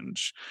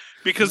challenge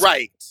because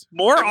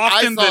more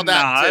often than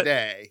not,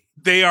 today.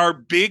 They are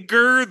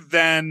bigger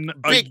than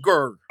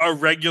a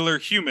regular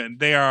human.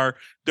 Their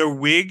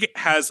wig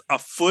has a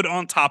foot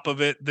on top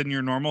of it than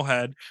your normal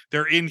head.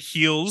 They're in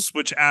heels,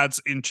 which adds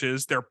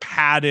inches. They're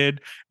padded,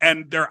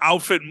 and their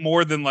outfit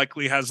more than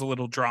likely has a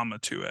little drama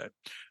to it.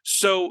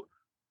 So,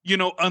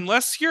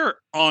 unless you're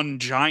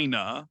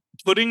Ongina,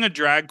 putting a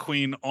drag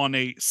queen on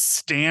a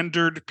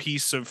standard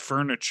piece of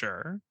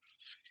furniture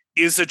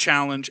is a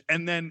challenge.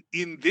 And then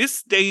in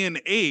this day and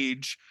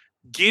age,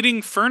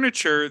 getting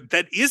furniture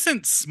that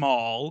isn't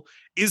small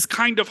is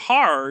kind of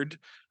hard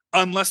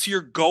unless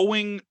you're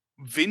going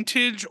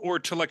vintage or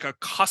to like a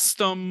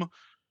custom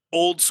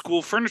old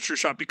school furniture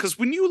shop. Because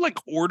when you like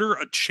order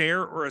a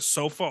chair or a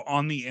sofa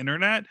on the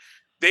internet,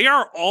 they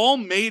are all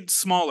made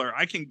smaller.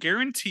 I can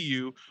guarantee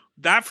you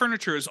that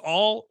furniture is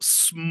all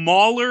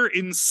smaller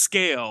in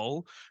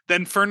scale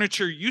than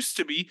furniture used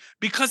to be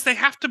because they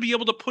have to be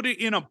able to put it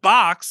in a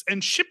box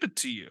and ship it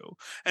to you.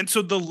 And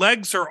so the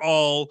legs are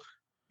all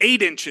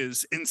 8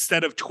 inches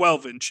instead of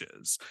 12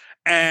 inches.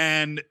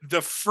 And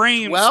the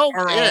frames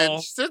are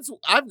all... Since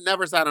I've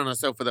never sat on a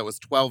sofa that was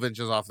 12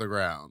 inches off the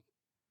ground.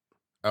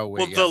 Oh,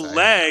 wait. Well, the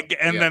leg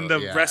and then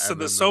the rest of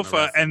the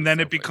sofa, and then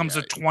it becomes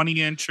a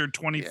 20-inch or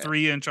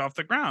 23-inch off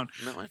the ground.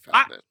 No, I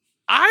found it.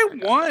 I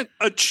want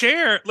a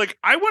chair. Like,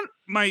 I want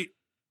my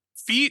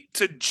feet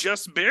to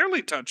just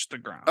barely touch the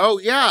ground. Oh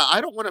yeah,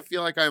 I don't want to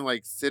feel like I'm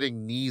like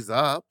sitting knees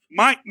up.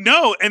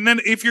 No, and then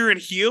if you're in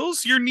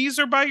heels, your knees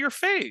are by your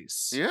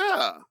face.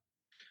 Yeah.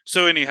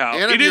 So anyhow,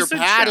 And if it you're is a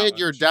padded,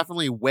 you're challenge.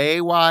 definitely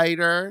way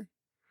wider.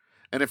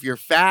 And if you're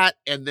fat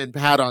and then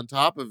pad on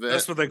top of it,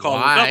 That's what they call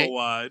why? a double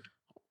wide.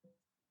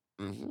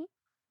 Mhm.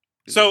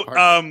 Is So, it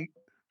part-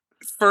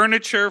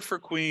 furniture for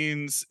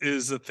queens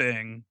is a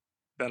thing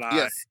that I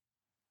yes,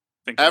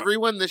 think about.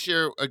 everyone this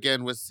year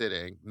again was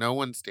sitting. No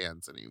one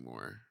stands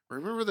anymore.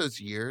 Remember those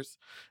years?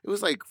 It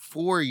was like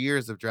 4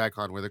 years of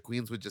DragCon where the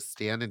queens would just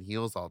stand in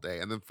heels all day,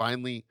 and then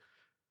finally,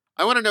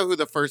 I want to know who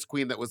the first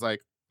queen that was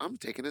like, "I'm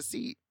taking a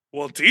seat."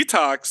 Well,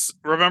 Detox,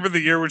 remember the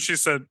year when she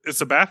said, "It's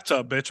a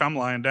bathtub, bitch, I'm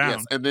lying down."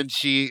 Yes, and then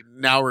she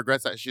now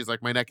regrets that. She's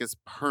like, "My neck is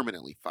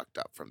permanently fucked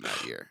up from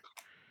that year."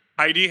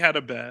 Heidi had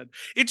a bed.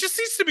 It just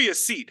needs to be a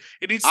seat.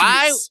 It needs to be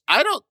a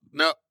I don't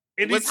know.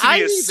 it Was needs to be a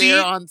Heidi seat.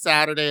 there on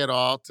Saturday at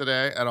all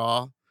today at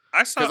all?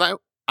 I saw Because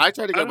I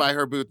tried to I go don't- by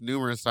her booth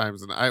numerous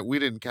times and we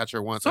didn't catch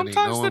her once. sometimes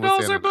no the one was dolls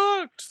are standing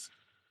there. booked.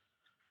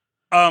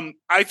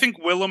 I think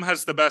Willem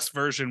has the best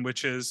version,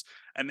 which is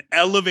an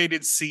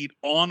elevated seat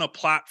on a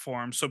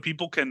platform so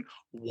people can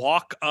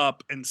walk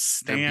up and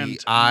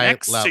stand eye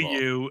next to level.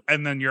 you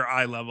and then your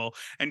eye level.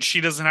 And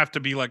she doesn't have to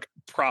be like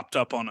propped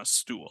up on a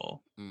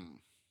stool. Mm.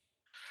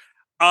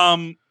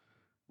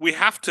 We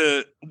have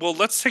to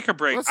let's take a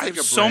break. Let's I take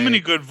have a so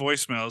many break. good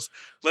voicemails.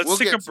 Let's We'll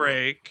take get a to 'em.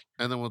 break.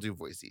 And then we'll do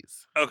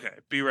voices. Okay,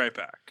 be right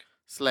back.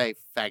 Slay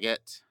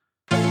faggot.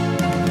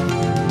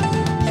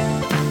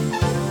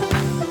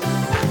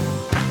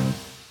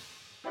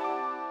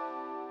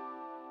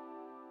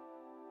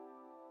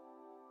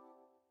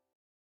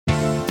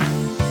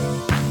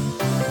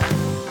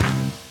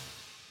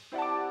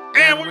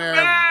 And we're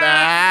back!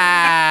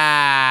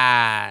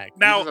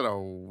 Now, Now- we just had a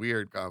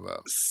weird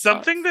combo.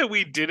 Something that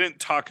we didn't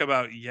talk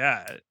about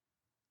yet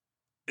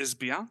is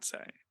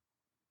Beyonce.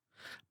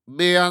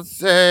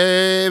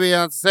 Beyonce.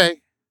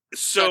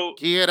 So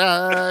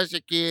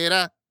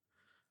Shakira.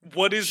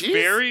 what is She's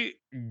very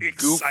Goofing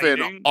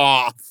exciting?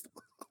 off.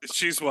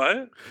 She's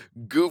what?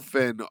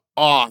 Goofing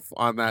off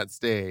on that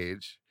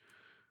stage.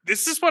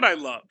 This is what I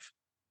love.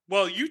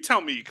 Well, you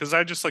tell me because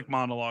I just like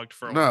monologued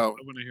for a while. No,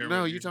 I want to hear.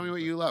 no, what you tell me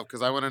what you love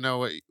because I want to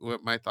know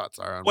what my thoughts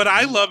are on What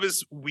I you love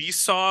is we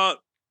saw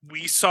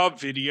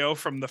video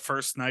from the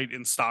first night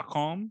in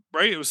Stockholm,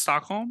 right? It was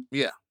Stockholm,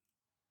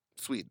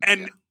 Sweden.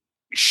 and yeah.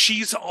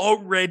 she's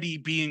already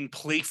being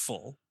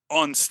playful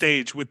on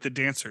stage with the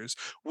dancers,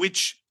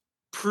 which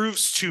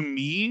proves to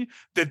me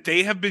that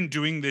they have been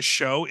doing this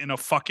show in a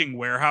fucking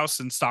warehouse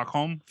in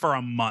Stockholm for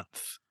a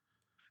month.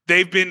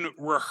 They've been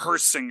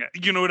rehearsing it.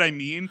 You know what I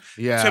mean?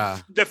 Yeah.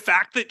 The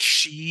fact that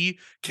she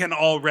can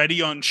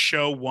already on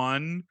show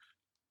one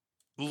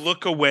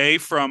look away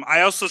from.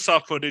 I also saw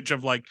footage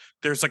of like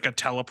there's like a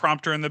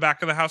teleprompter in the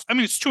back of the house. I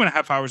mean, it's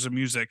 2.5 hours of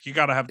music. You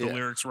got to have the Yeah.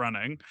 lyrics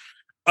running.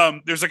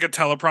 There's like a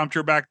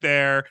teleprompter back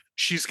there.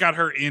 She's got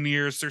her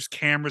in-ears. There's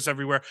cameras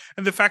everywhere.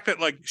 And the fact that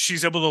like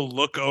she's able to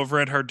look over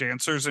at her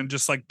dancers and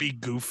just like be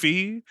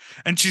goofy.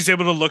 And she's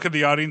able to look at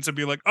the audience and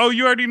be like, oh,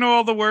 you already know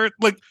all the words.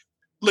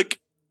 Like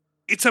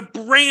it's a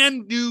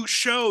brand new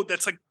show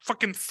that's like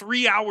fucking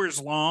 3 hours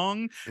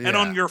long. And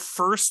on your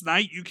first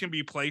night, you can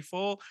be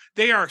playful.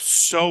 They are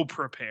so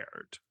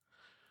prepared.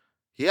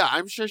 Yeah,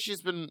 I'm sure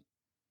she's been.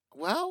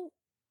 Well,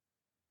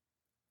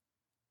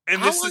 And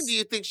how this long is, do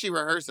you think she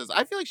rehearses?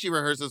 I feel like she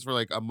rehearses for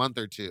like a month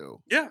or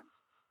two. yeah,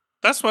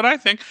 that's what I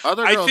think.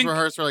 Other I girls think-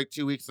 rehearse for like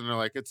 2 weeks and they're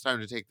like, it's time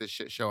to take this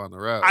shit show on the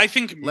road. I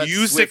think Let's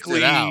swift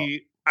it out.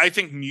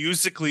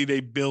 musically they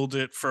build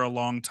it for a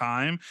long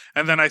time,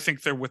 and then I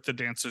think they're with the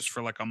dancers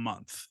for like a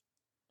month.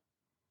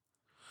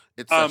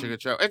 It's such a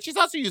good show. And she's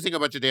also using a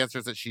bunch of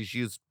dancers that she's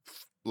used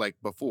like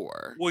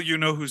before. Well, you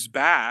know who's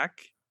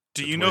back?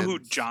 Do The you know who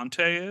twins.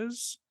 Jonte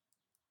is?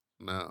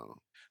 No.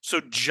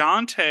 So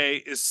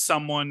Jonte is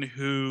someone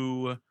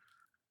who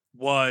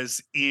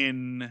was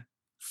in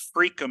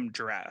Freakum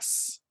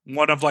Dress,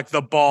 one of like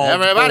the bald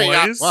Everybody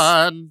boys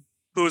got one.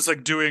 who was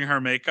like doing her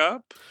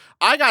makeup.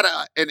 I got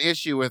an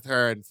issue with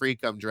her in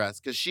Freakum Dress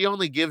because she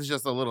only gives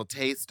just a little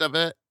taste of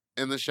it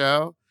in the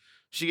show.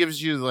 She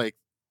gives you like,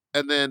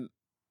 and then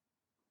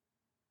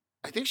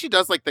I think she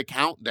does like the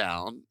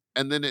countdown,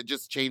 and then it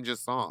just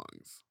changes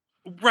songs.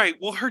 Right.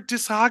 Well, her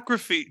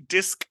discography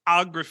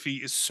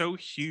is so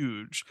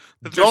huge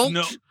that there's Don't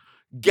no.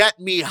 get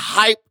me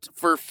hyped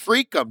for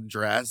Freakum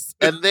Dress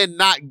and then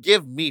not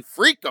give me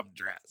Freakum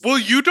Dress. Well,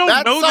 you don't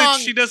That know that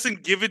song- she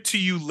doesn't give it to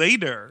you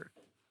later.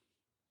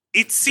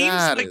 It seems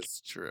That like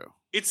is true.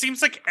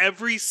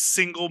 every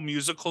single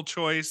musical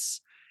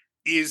choice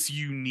is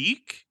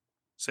unique.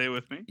 Say it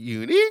with me.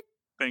 Unique?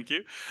 Thank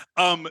you.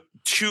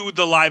 To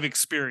the live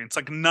experience.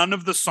 Like none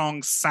of the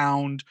songs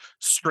sound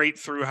straight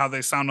through how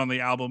they sound on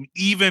the album.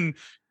 Even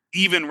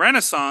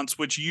Renaissance,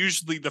 which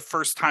usually the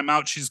first time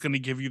out she's going to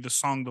give you the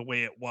song the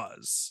way it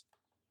was.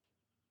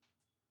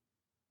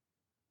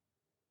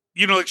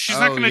 You know, like she's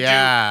not gonna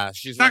do.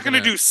 She's She's not gonna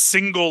do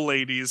single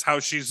ladies how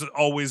she's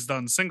always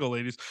done single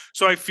ladies.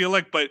 So I feel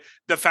like, but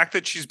the fact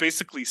that she's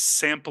basically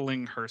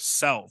sampling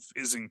herself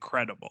is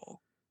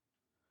incredible.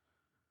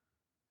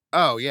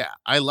 Oh yeah,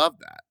 I love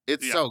that.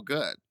 It's Yeah. so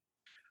good.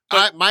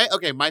 But-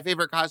 My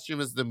favorite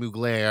costume is the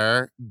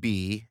Mugler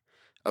bee,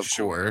 of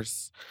Sure.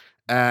 course.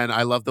 And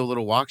I love the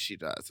little walk she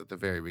does at the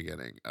very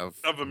beginning of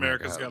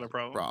America's Has Got a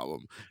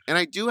Problem. And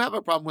I do have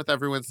a problem with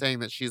everyone saying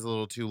that she's a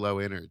little too low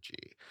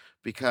energy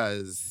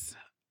because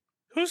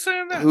Who's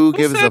saying that? who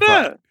gives said a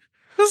fuck? that?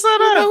 Who said I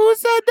don't know that? who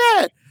said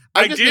that.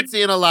 I I've just been did-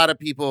 seeing a lot of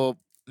people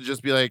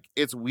just be like,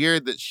 it's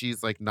weird that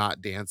she's like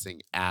not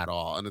dancing at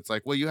all. And it's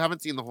like, well, you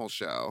haven't seen the whole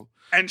show.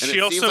 And And she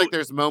it also seems like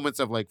there's moments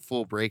of like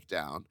full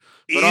breakdown.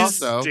 But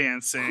is also,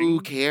 dancing. Who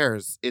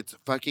cares? It's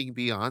fucking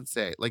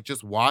Beyonce. Like,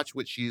 just watch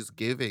what she's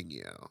giving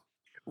you.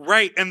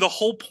 Right. And the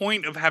whole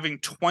point of having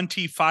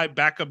 25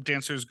 backup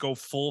dancers go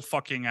full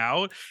fucking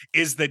out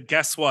is that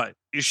guess what?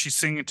 Is she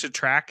singing to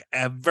track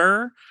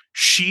ever?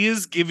 She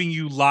is giving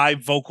you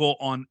live vocal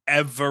on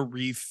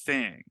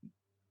everything.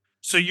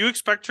 So you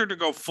expect her to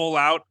go full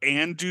out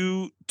and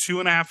do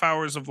 2.5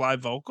 hours of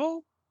live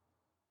vocal?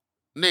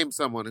 Name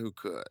someone who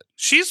could.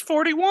 She's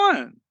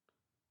 41.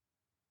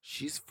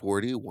 She's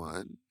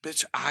 41.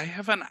 Bitch, I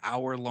have an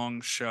hour-long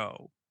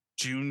show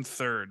June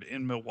 3rd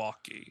in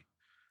Milwaukee.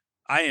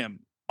 I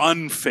am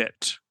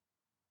unfit.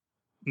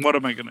 What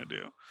am I going to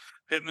do?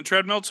 Hitting the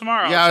treadmill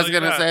tomorrow. Yeah, I'll I was tell you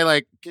going to that. say,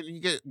 like, can you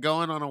get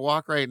going on a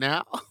walk right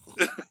now?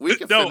 We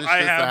can No, finish I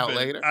this have out been.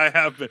 later. I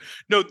have been.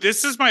 No,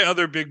 this is my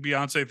other big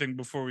Beyonce thing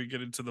before we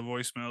get into the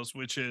voicemails,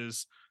 which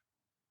is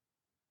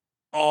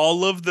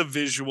all of the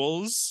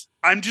visuals.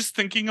 I'm just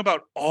thinking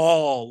about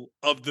all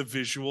of the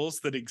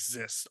visuals that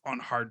exist on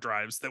hard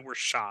drives that were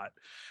shot.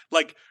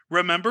 Like,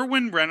 remember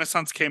when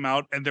Renaissance came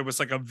out and there was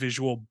like a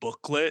visual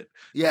booklet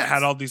that Yes.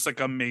 had all these like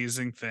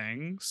amazing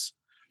things?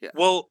 Yeah.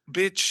 Well,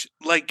 bitch,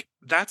 like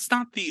that's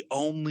not the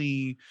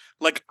only.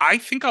 Like, I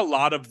think a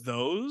lot of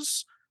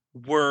those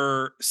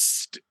were.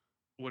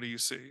 What do you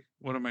see?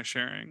 What am I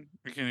sharing?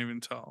 I can't even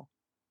tell.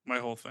 My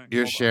whole thing.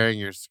 You're Hold on. sharing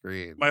your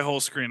screen. My whole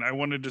screen. I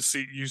wanted to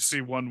see you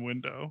see one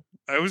window.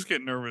 I always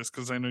get nervous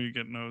because I know you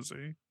get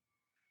nosy.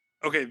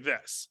 Okay,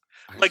 this.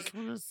 I like, just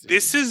wanna see.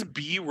 This is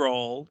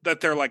B-roll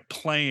that they're like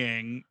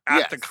playing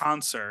at the Yes.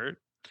 concert.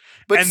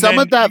 But and some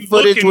then of that you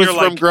look footage and was you're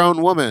from like-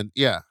 Grown Woman.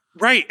 Yeah.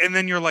 Right. And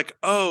then you're like,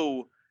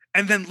 oh.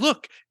 And then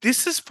look,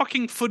 this is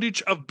fucking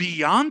footage of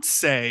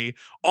Beyonce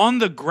on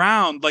the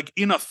ground, like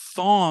in a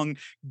thong,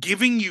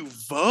 giving you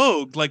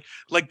Vogue, like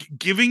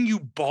giving you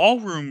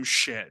ballroom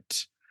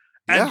shit.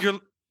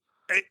 And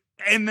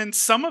and then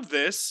some of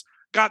this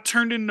got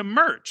turned into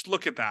merch.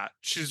 Look at that.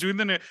 She's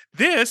doing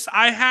this.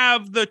 I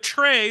have the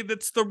tray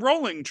that's the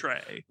rolling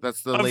tray.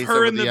 That's the Of lace her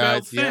over in the the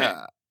veiled eyes. thing.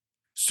 Yeah.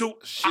 So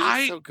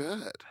She's so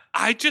good.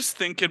 I just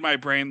think in my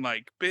brain,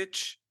 like,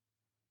 bitch,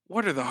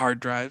 what are the hard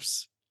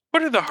drives?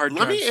 What are the hard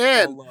Let me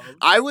drives? in.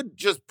 I would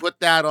just put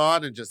that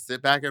on and just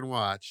sit back and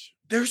watch.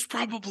 There's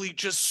probably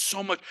just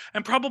so much,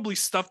 and probably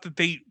stuff that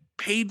they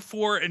paid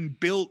for and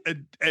built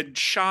and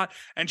shot.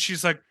 And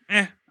she's like,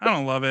 I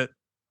don't love it.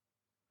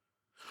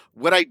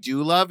 What I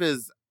do love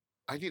is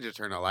I need to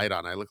turn a light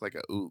on. I look like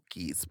a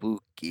ooky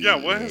spooky. Yeah,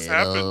 what has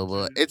happened? little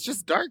boy. It's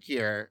just dark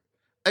here.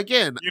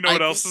 Again, You know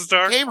what I else is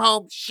dark? Came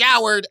home,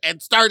 showered,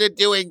 and started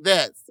doing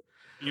this.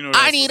 You know what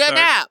I else need is a dark?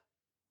 nap.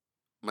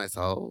 My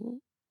soul.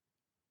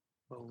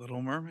 The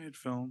Little Mermaid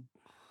film.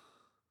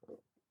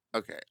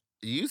 Okay,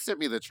 you sent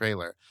me the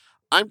trailer.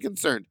 I'm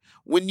concerned.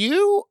 When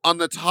you, on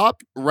the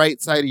top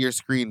right side of your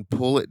screen,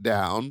 pull it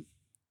down,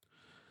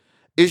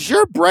 is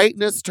your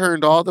brightness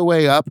turned all the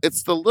way up?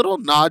 It's the little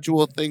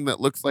nodule thing that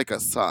looks like a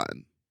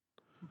sun.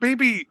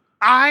 Baby,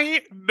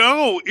 I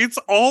know it's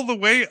all the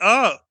way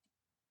up.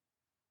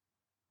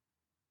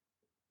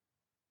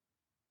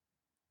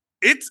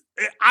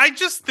 I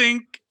just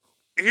think,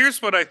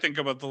 here's what I think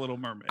about The Little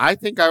Mermaid. I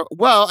think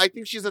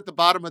she's at the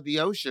bottom of the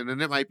ocean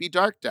and it might be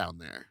dark down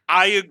there.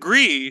 I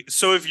agree.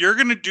 So if you're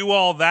going to do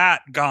all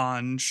that,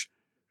 Ganj,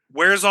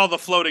 where's all the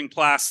floating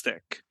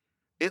plastic?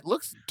 It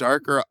looks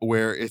darker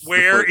where it's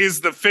Where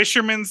is the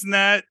fisherman's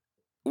net?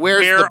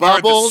 where's where the are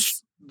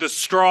bubbles? The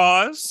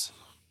straws?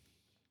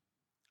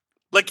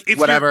 Like, if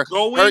Whatever.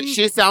 you're going...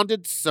 She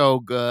sounded so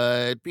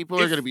good. People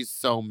are If- going to be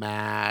so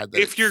mad. That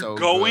if it's you're so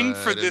going good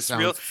for and this sounds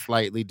real-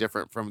 slightly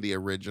different from the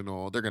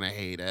original, they're going to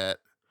hate it.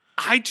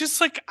 I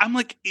just like, I'm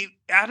like,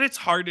 at its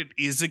heart, it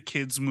is a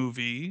kid's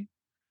movie.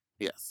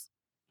 Yes.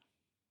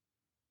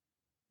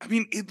 I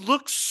mean, it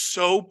looks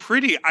so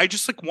pretty. I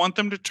just like want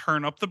them to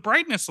turn up the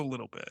brightness a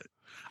little bit.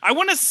 I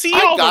want to see I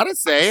all gotta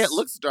say, it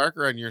looks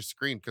darker on your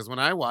screen because when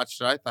I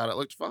watched it, I thought it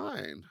looked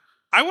fine.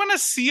 I want to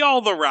see all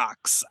the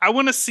rocks. I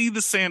want to see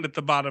the sand at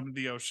the bottom of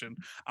the ocean.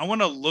 I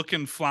want to look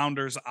in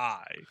Flounder's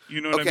eye.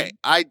 You know what I Okay, mean?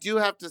 I do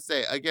have to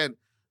say, again,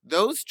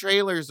 those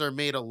trailers are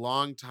made a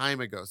long time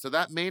ago. So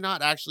that may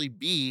not actually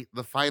be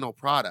the final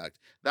product.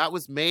 That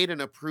was made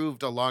and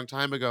approved a long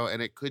time ago.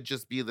 And it could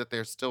just be that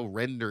they're still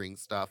rendering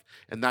stuff.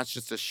 And that's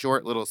just a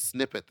short little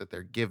snippet that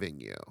they're giving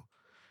you.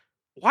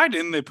 Why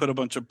didn't they put a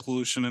bunch of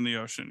pollution in the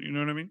ocean? You know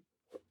what I mean?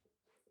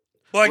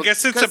 Well, I Well,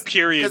 guess it's a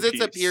period because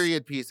it's a piece.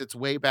 period piece. It's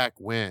way back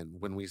when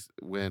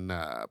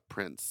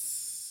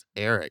Prince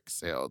Eric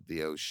sailed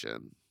the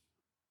ocean.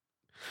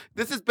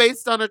 This is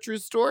based on a true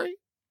story.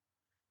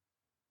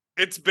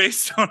 It's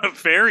based on a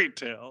fairy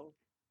tale,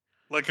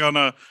 like on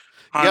a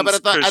Yeah, but Hans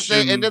at the end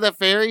Christian. of the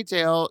fairy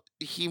tale,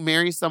 he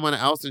marries someone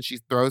else and she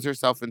throws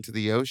herself into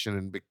the ocean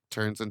and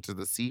turns into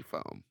the sea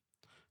foam.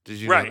 Did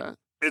you know Right. that?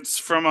 It's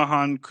from a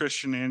Hans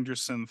Christian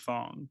Andersen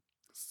thong,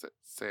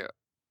 Say it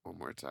one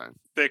more time.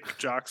 thick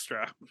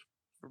jockstrap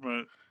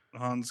from a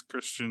Hans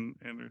Christian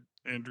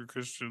Andrew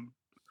Christian.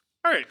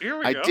 All right, here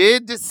we I go.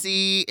 did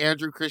see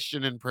Andrew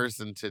Christian in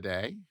person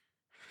today.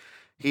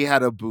 He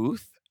had a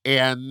booth,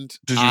 and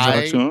Did you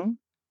talk to him?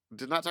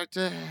 did not talk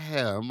to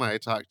him. I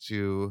talked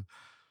to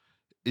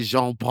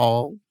Jean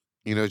Paul.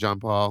 You know Jean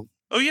Paul,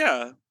 Oh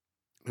yeah.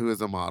 who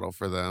is a model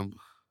for them.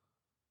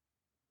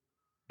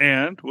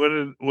 And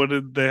what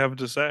did they have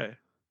to say?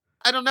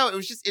 I don't know. It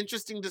was just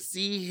interesting to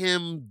see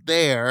him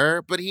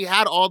there, but he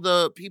had all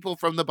the people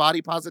from the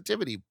body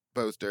positivity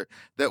poster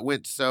that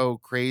went so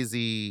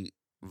crazy,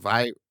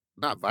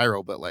 not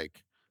viral, but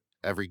like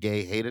every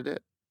gay hated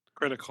it.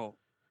 Critical.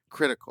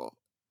 Critical.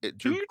 It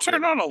Can drew you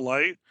turn on a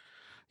light?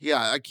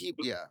 Yeah,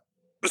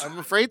 I'm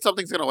afraid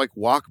something's gonna like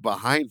walk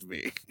behind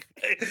me.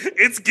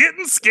 It's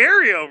getting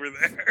scary over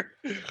there.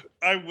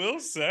 I will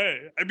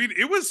say. I mean,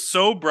 it was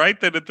so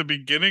bright that at the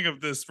beginning of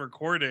this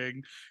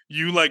recording,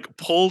 you like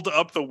pulled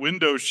up the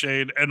window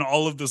shade and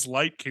all of this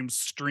light came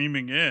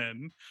streaming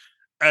in.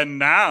 And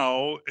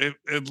now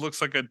it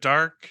looks like a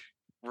dark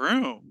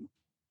room.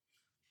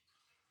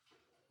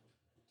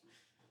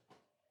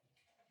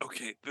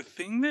 Okay, the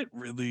thing that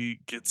really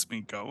gets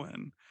me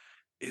going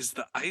is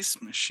the ice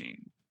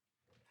machine.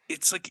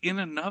 It's like in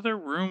another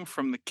room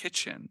from the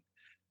kitchen,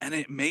 and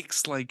it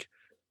makes like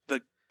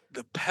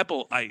the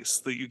pebble ice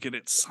that you get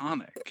at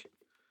Sonic.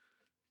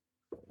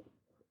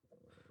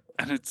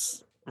 And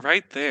it's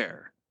right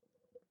there.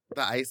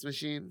 The ice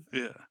machine.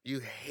 Yeah.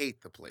 You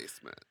hate the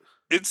placement.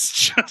 It's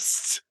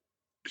just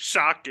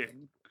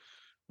shocking.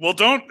 Well,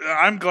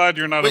 I'm glad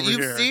you're not But over you've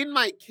here. seen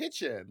my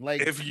kitchen.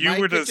 Like, If you my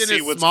were to kitchen see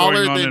is what's smaller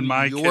going on than in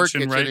my your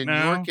kitchen right and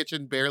now. your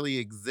kitchen barely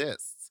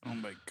exists. Oh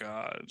my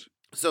God.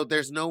 So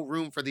there's no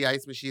room for the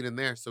ice machine in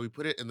there. So we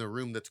put it in the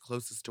room that's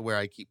closest to where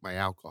I keep my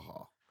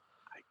alcohol.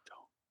 I don't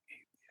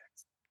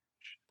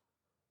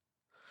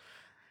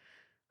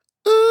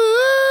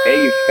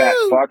Hey, you fat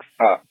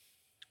fucks.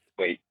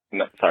 Wait,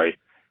 no, sorry.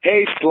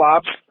 Hey,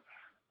 slops.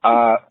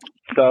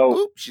 So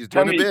Oop, she's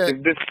tell doing me, a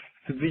bit.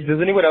 does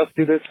anyone else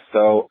do this?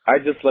 So I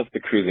just left the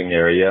cruising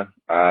area.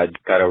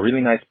 Got a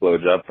really nice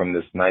blowjob from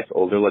this nice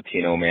older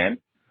Latino man.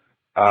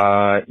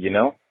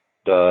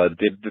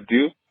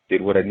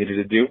 Did what I needed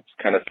to do.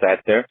 Kind of sat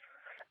there.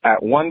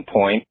 At one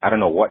point, I don't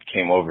know what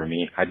came over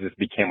me. I just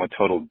became a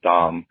total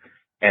dom.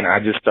 And I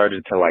just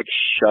started to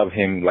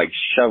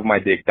shove my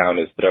dick down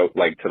his throat,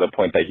 like to the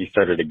point that he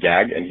started to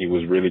gag and he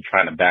was really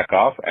trying to back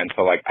off. And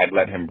so like I'd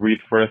let him breathe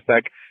for a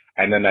sec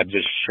and then I'd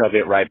just shove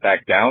it right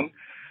back down.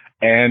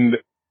 And,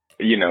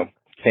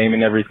 came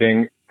and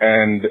everything.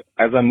 And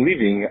as I'm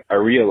leaving, I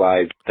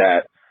realized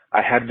that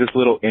I had this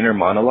little inner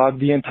monologue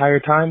the entire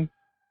time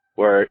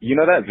where,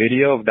 that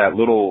video of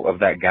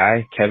that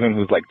guy, Kevin,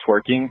 who's like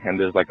twerking and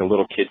there's like a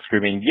little kid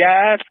screaming,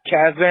 "Yes,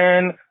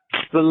 Kevin!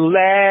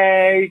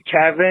 Slay,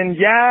 Kevin,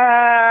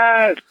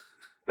 yes!"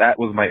 That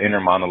was my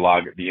inner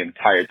monologue the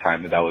entire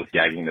time that I was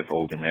gagging this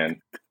older man.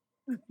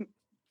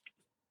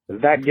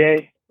 Is that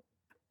gay?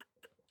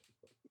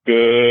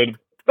 Goodbye!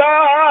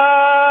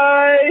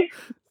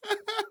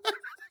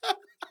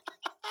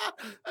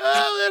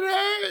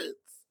 Oh,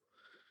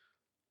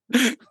 it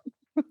hurts.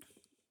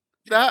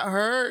 That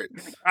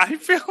hurts. I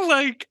feel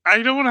like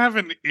I don't have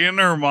an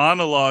inner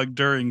monologue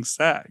during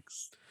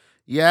sex.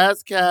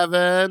 Yes,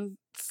 Kevin.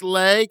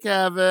 Slay,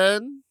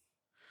 Kevin.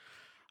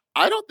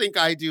 I don't think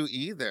I do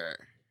either.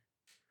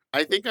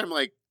 I think I'm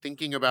like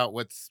thinking about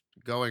what's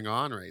going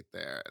on right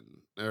there,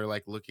 or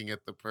like looking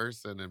at the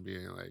person and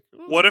being like,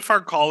 What if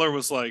our caller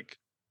was like,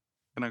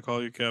 "Can I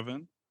call you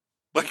Kevin?"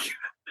 Like,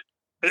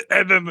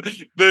 and then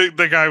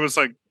the guy was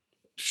like,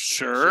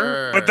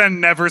 sure, but then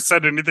never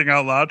said anything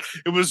out loud.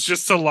 It was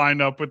just to line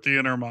up with the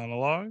inner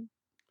monologue.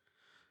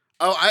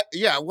 Oh,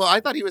 well, I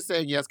thought he was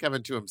saying yes,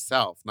 Kevin, to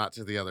himself, not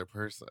to the other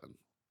person.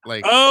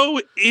 Like,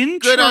 oh, interesting.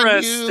 Good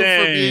on you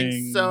for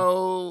being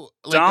so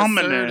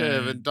dominant,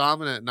 assertive and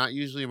dominant. Not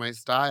usually my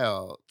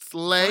style.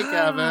 Slay,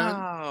 Kevin.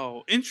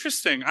 Wow,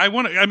 interesting.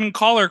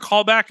 Caller,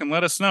 call back and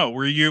let us know.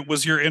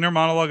 Was your inner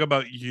monologue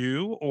about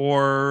you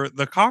or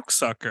the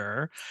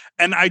cocksucker?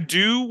 And I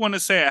do want to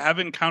say I have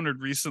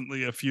encountered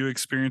recently a few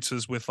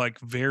experiences with like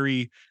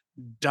very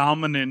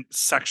dominant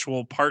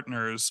sexual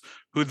partners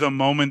who, the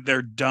moment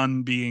they're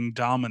done being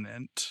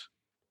dominant,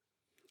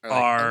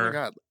 are oh my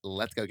God,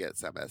 let's go get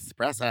some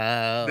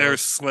espresso. They're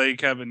slay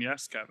Kevin,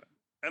 yes Kevin,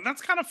 and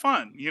that's kind of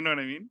fun. You know what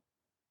I mean?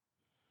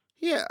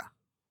 Yeah.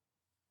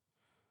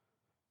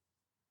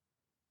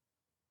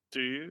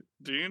 Do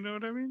you know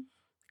what I mean,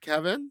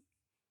 Kevin?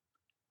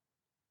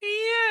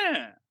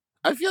 Yeah.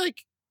 I feel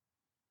like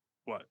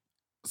what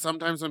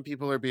sometimes when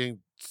people are being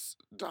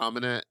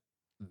dominant,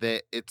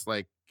 that it's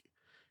like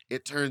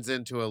it turns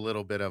into a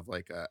little bit of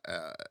like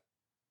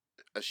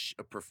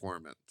a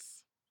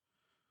performance.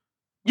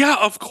 Yeah,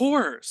 of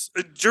course.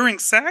 During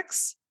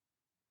sex?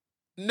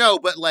 No,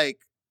 but like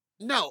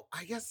no,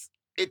 I guess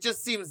it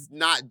just seems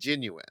not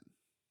genuine.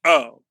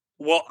 Oh,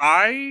 well,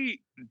 I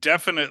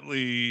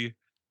definitely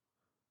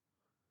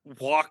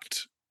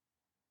walked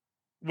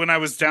when I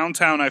was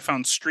downtown. I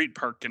found street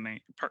parking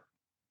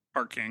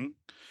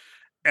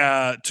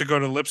to go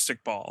to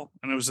Lipstick Ball,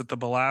 and it was at the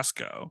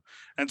Belasco.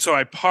 And so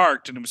I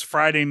parked, and it was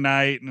Friday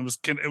night, and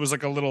it was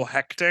like a little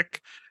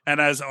hectic. And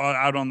as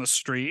out on the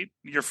street,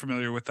 you're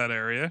familiar with that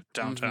area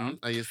downtown.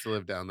 I used to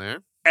live down there.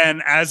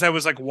 And as I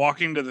was like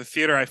walking to the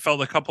theater, I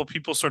felt a couple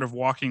people sort of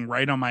walking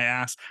right on my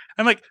ass.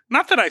 And like,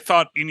 not that I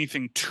thought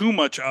anything too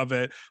much of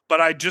it, but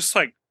I just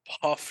like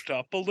puffed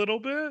up a little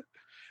bit.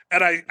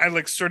 And I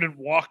like started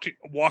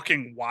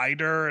walking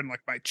wider, and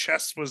like my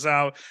chest was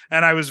out,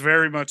 and I was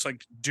very much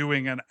like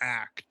doing an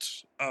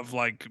act of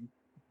like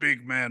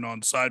big man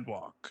on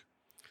sidewalk.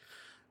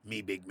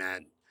 Me, big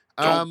man.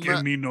 Don't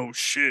give me no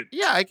shit.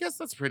 Yeah, I guess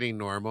that's pretty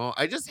normal.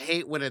 I just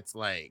hate when it's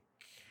like,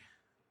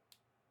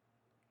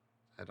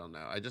 I don't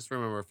know. I just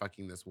remember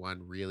fucking this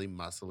one really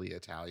muscly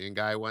Italian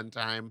guy one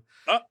time.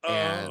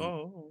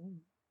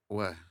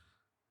 What?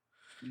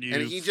 And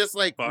he just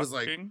like was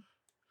like,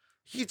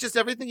 he just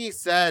everything he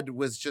said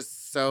was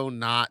just so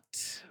not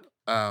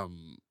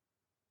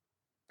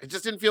it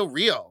just didn't feel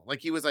real. Like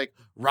he was like,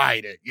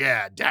 ride it.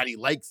 Yeah, daddy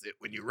likes it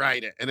when you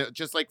ride it. And it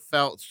just like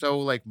felt so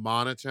like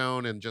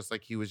monotone and just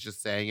like he was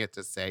just saying it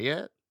to say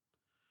it.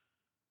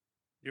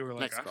 You were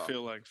like, Next I call.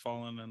 feel like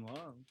falling in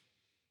love.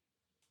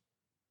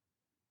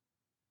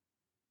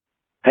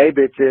 Hey,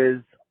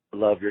 bitches.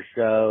 Love your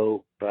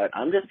show. But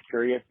I'm just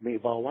curious,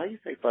 Meatball, why you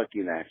say fuck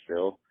you,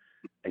 Nashville,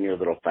 in your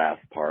little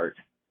fast part?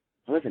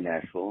 I live in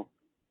Nashville.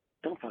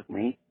 Don't fuck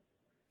me.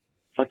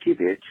 Fuck you,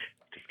 bitch.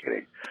 Just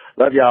kidding.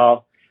 Love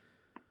y'all.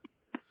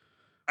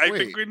 I Wait.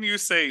 think when you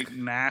say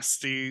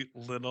nasty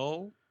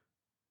little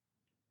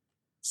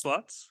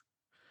sluts,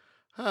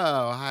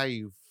 Oh, how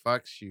you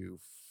fucks you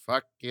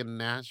fucking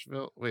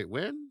Nashville. Wait,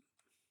 when?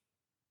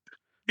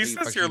 he How you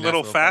says fucks your you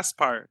little Nashville fast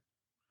part.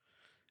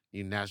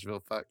 You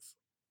Nashville fucks.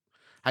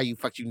 How you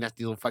fucks you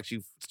nasty little fucks,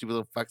 you stupid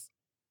little fucks.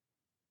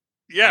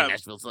 Yeah. Hey,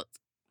 Nashville sluts.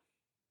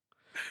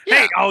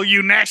 Hey, all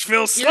you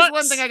Nashville sluts. Here's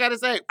one thing I gotta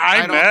say.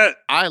 I met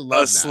I a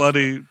love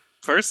slutty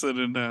person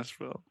in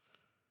Nashville.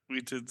 We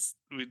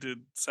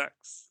did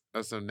sex.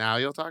 Oh, so now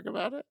you'll talk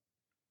about it?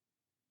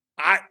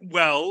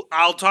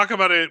 I'll talk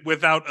about it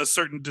without a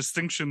certain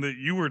distinction that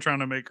you were trying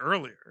to make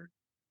earlier.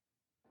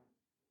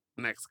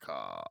 Next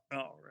call.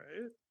 All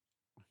right.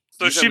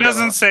 So You said she we got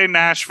doesn't all- say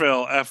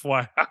Nashville,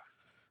 FYI.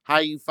 How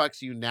you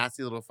fucks, you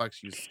nasty little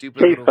fucks, you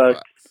stupid Hey, little fucks.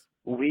 fucks.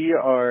 We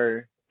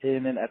are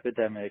in an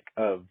epidemic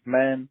of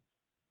men,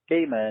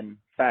 gay men,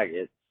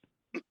 faggots,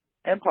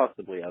 and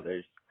possibly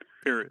others,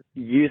 Period.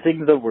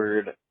 using the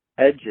word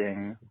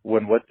edging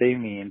when what they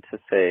mean to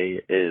say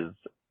is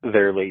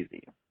they're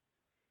lazy.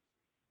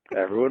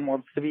 Everyone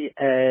wants to be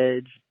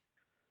edged.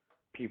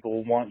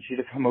 People want you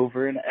to come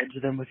over and edge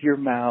them with your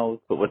mouth,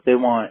 but what they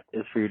want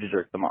is for you to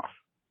jerk them off.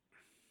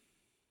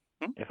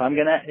 If I'm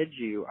going to edge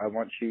you, I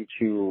want you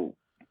to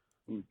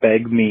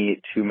beg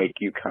me to make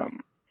you come.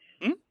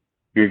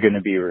 You're going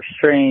to be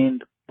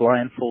restrained,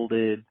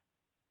 blindfolded,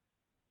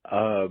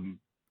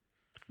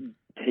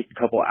 take a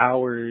couple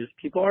hours.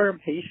 People are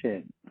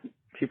impatient.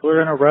 People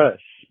are in a rush.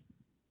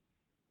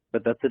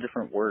 But that's a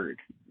different word.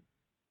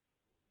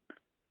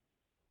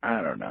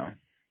 I don't know.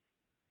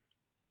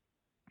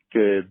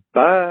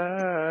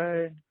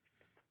 Goodbye.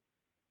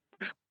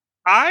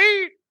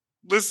 I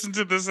listened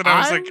to this and I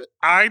was I'm- like,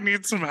 I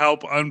need some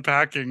help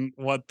unpacking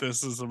what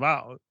this is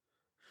about.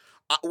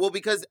 Well,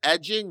 because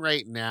edging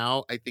right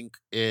now, I think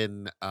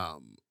in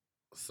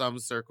some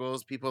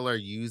circles, people are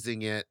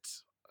using it.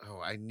 Oh,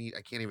 I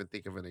can't even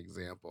think of an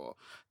example.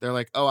 They're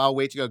like, oh, I'll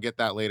wait to go get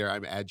that later.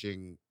 I'm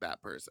edging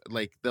that person.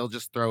 Like they'll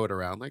just throw it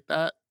around like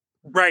that.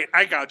 Right,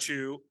 I got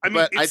you. I mean,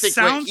 But it I think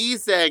sounds what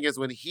he's saying is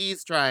when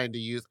he's trying to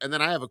use, and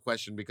then I have a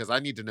question because I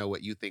need to know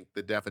what you think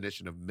the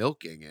definition of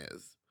milking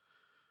is.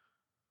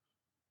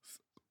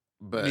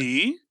 But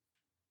me.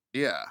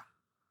 yeah.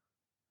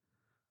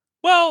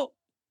 Well,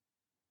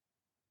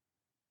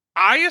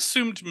 I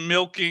assumed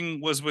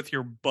milking was with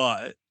your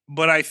butt,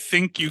 but I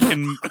think you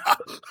can.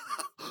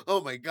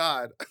 Oh my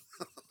God.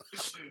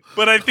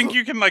 But I think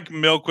you can like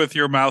milk with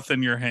your mouth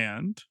and your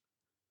hand.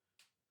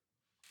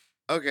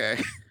 Okay.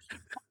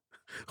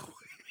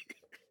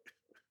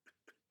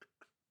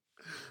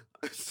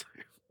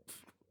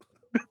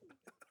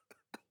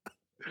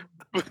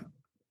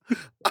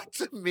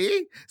 To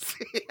me,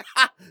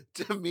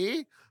 to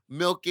me,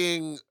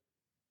 milking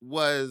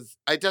was.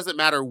 It doesn't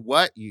matter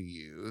what you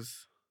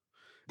use,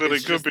 But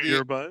It's it could just be the-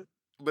 your butt.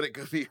 but it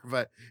could be your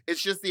butt.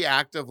 It's just the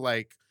act of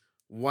like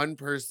one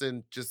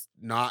person just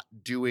not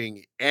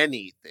doing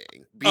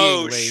anything,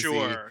 being lazy,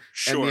 Sure.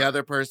 and the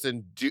other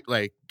person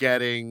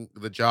getting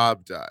the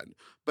job done.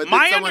 But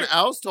My then someone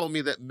else told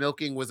me that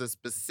milking was a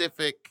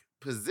specific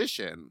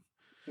position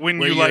When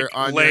where you you're like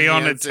on lay your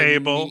on a hands and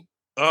table.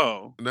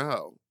 Oh.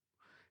 no,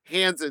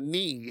 hands and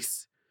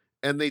knees,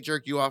 and they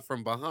jerk you off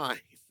from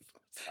behind.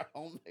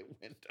 All my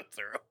windows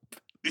are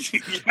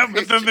open. Yeah,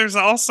 but then there's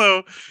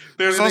also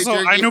Where they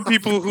jerk I you know off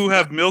people from who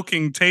have behind.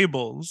 milking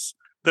tables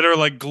that are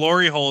like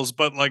glory holes,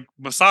 but like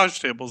massage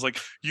tables. Like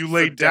you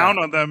lay Sit down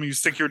down. on them, you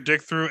stick your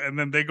dick through, and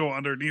then they go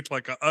underneath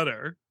like a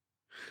udder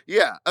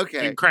Yeah.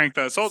 Okay. and crank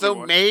that soldier So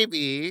boy.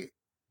 maybe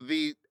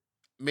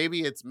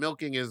it's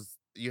milking is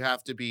you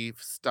have to be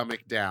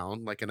stomach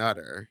down like an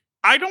udder.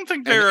 I don't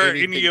think And there are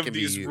any anything of can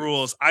be these used.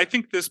 rules. I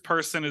think this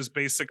person is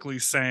basically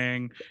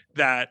saying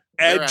that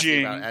You're asking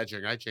about edging.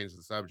 edging. I changed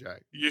the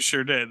subject. You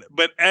sure did.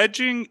 But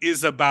edging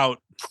is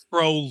about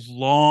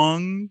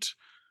prolonged,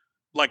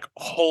 like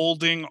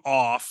holding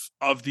off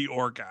of the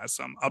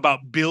orgasm,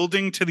 about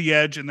building to the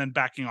edge and then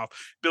backing off,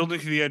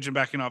 building to the edge and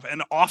backing off.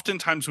 And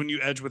oftentimes when you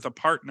edge with a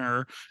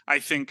partner, I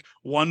think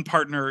one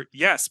partner,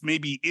 yes,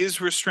 maybe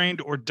is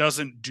restrained or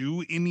doesn't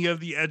do any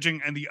of the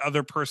edging, and the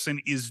other person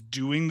is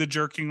doing the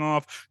jerking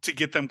off to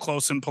get them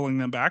close and pulling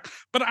them back.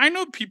 But I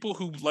know people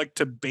who like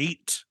to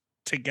bait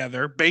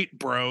together, bait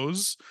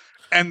bros,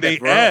 and they Bait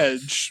bros.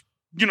 edge.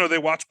 You know, they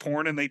watch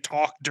porn and they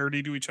talk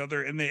dirty to each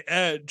other and they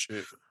edge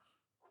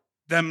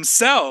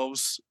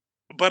themselves.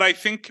 But I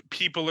think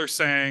people are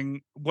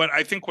saying what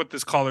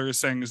this caller is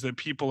saying is that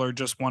people are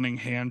just wanting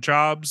hand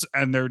jobs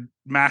and they're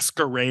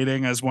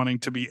masquerading as wanting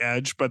to be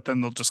edged, but then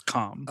they'll just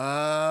come.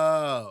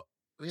 Oh.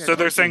 Yeah, So they're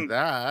don't do saying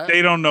that.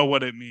 they don't know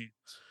what it means.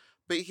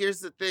 But here's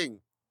the thing.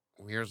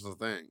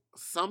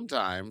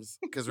 Sometimes,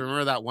 because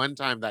remember that one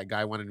time that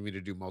guy wanted me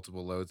to do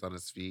multiple loads on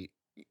his feet?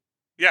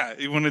 Yeah,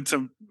 he wanted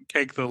to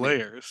cake the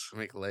layers.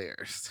 Make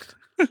layers.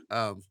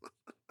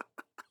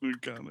 We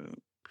got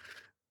it.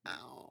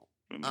 Ow.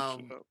 Finish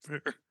it up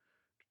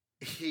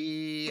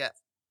here.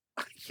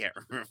 I can't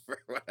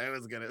remember what I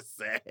was gonna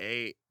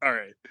say. All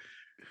right.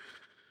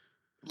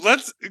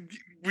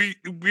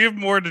 We have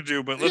more to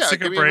do, but let's Yeah,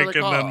 take a give me break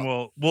and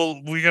another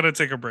then we gotta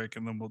take a break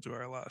and then we'll do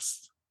our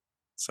last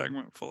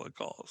segment full of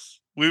calls.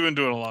 We've been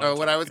doing a lot of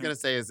What I was talking. gonna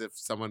say is if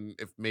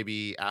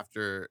maybe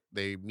after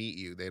they meet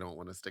you, they don't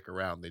want to stick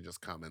around, they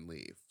just come and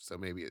leave. So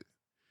maybe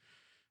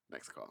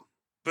next call.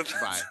 But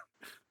Bye.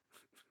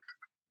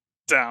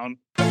 Down.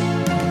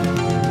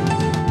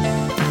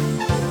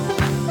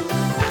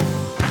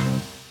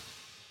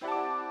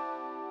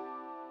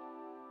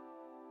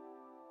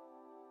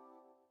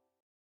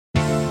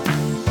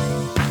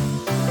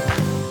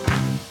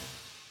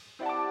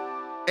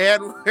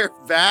 And we're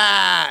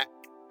back.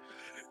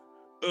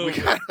 Oh We my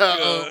got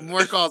God.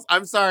 more calls.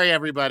 I'm sorry,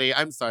 everybody.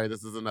 I'm sorry.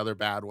 This is another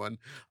bad one.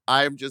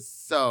 I'm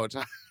just so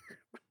tired.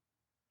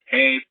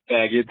 Hey,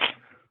 faggots.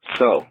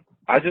 So,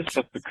 I just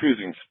left the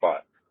cruising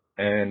spot.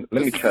 And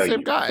let This me is the tell same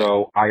you. guy.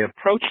 So, I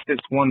approached this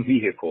one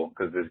vehicle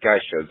because this guy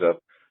shows up.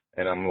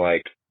 And I'm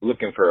like,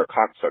 looking for a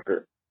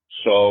cocksucker.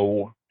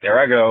 So, there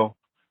I go.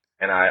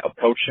 And I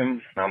approach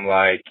him. And I'm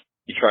like,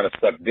 you trying to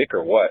suck dick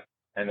or what?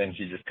 And then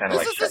he just kind of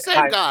This like is the said,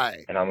 same hi.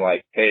 guy. And I'm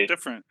like, hey.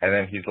 Different. And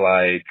then he's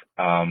like,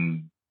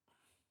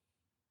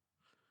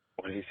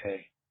 what did he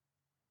say?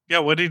 Yeah,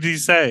 what did he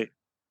say?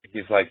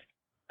 He's like,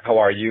 how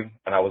are you?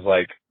 And I was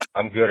like,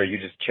 I'm good. Are you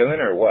just chilling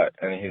or what?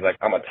 And he's like,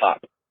 I'm a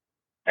top.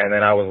 And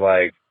then I was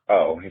like,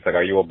 oh. He's like,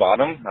 are you a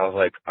bottom? I was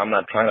like, I'm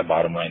not trying to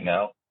bottom right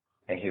now.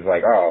 And he's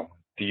like, oh,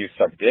 do you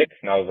suck dick?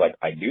 And I was like,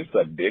 I do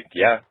suck dick,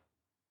 yeah.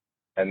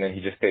 And then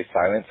he just stays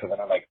silent. So then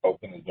I like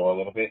open the door a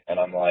little bit and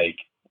I'm like,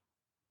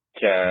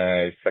 can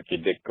I suck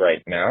your dick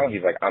right now?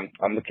 He's like, I'm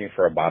looking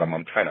for a bottom.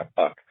 I'm trying to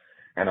fuck.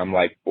 And I'm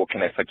like, well,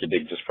 can I suck your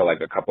dick just for like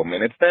a couple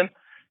minutes then?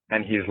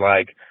 And he's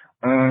like,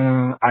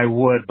 I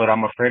would, but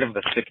I'm afraid of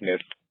the sickness.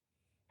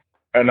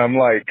 And I'm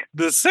like,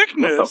 The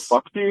sickness. what the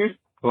fuck, dude?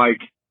 Like,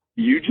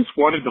 you just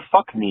wanted to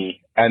fuck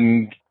me,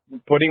 and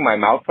putting my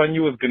mouth on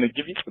you is gonna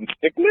give you some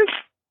sickness?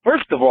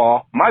 First of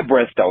all, my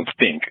breasts don't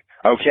stink,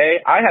 okay?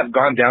 I have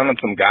gone down on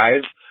some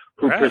guys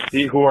who Breath.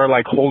 who are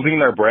like holding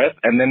their breath,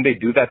 and then they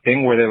do that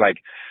thing where they're like,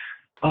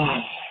 oh,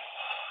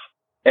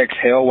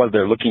 exhale while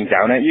they're looking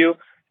down at you,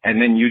 and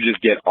then you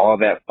just get all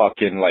that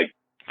fucking like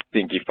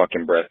stinky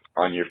fucking breath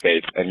on your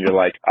face, and you're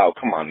like, oh,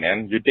 come on,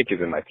 man, your dick is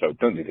in my throat,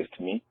 don't do this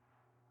to me.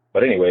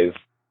 But anyways,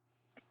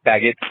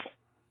 faggots,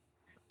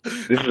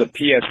 this is a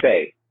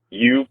PSA.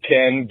 You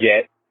can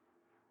get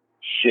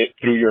shit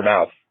through your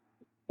mouth.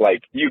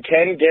 Like, you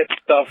can get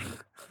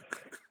stuff.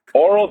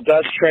 Oral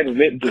does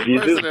transmit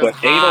diseases, person is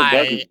but anal does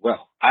high. as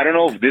well. I don't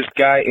know if this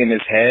guy in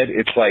his head,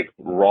 it's like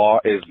raw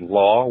is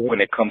law when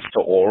it comes to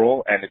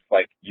oral, and it's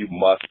like you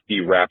must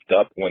be wrapped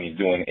up when he's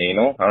doing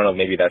anal. I don't know,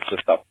 maybe that's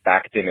just a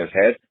fact in his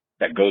head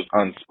that goes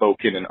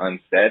unspoken and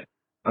unsaid.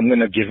 I'm going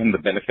to give him the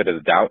benefit of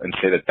the doubt and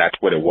say that that's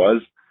what it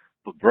was.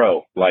 But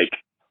bro, like,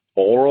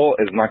 oral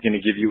is not going to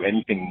give you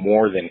anything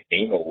more than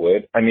anal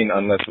would. I mean,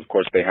 unless, of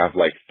course, they have,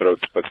 like,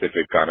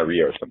 throat-specific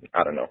gonorrhea or something.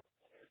 I don't know.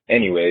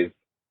 Anyways,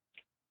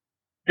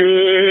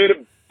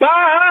 goodbye!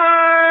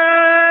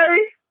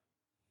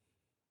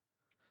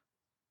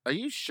 Are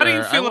you sure? How do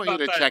you I feel want you about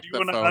to that? check Do you the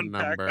wanna phone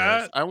unpack numbers.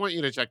 that? I want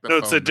you to check the No,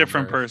 phone it's a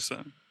different numbers.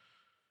 person.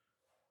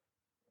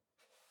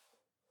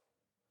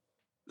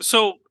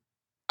 So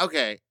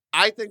Okay,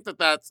 I think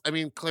that's. I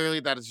mean, clearly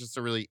that is just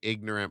a really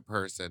ignorant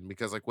person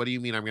because, like, what do you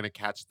mean I'm going to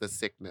catch the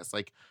sickness?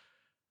 Like,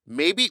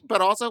 maybe, but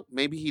also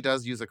maybe he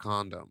does use a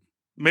condom.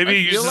 maybe I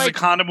he feel uses a like,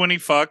 condom when he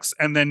fucks,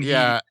 and then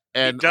yeah,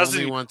 he and only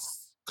doesn't.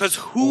 wants Because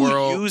who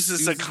oral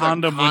uses a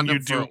condom when you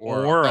for do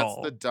oral. That's the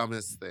oral?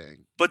 dumbest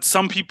thing. But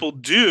some people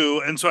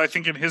do, and so I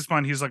think in his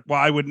mind he's like, "Well,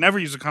 I would never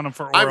use a condom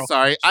for I'm oral."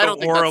 sorry, I So don't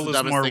think that's oral the is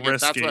dumbest more thing.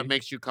 If that's what risky.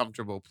 makes you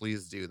comfortable,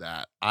 please do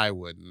that. I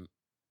wouldn't,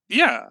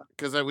 Yeah,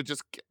 because I would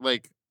just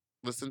like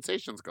the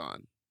sensation's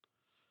gone.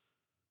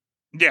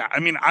 yeah. I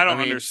mean, I I don't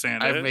mean,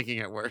 understand I'm it. making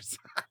it worse.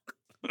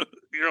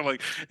 You're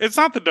like, it's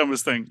not the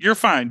dumbest thing. You're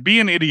fine. Be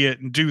an idiot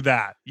and do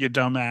that, you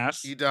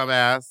dumbass. You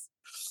dumbass.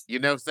 You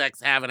know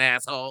sex have an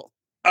asshole.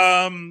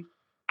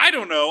 I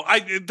don't know.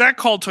 That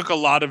call took a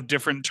lot of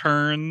different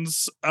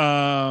turns,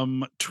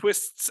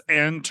 twists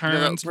and Yeah, that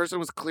turns. person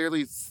was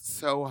clearly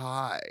so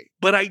high.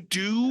 But I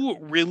do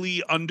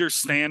really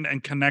understand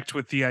and connect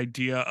with the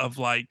idea of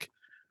like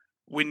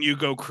when you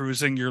go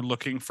cruising, you're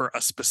looking for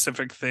a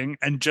specific thing.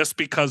 And just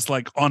because,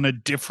 like, on a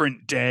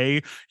different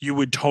day, you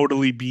would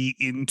totally be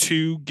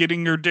into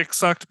getting your dick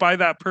sucked by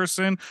that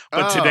person,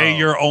 but today Oh.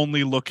 you're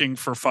only looking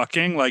for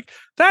fucking, like,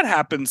 that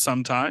happens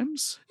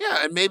sometimes.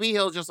 Yeah, and maybe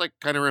he'll just like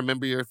kind of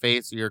remember your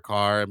face or your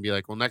car and be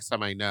like, well, next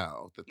time I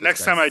know that this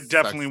Next guy time, I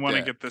definitely sucks want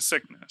to dick. get the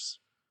sickness.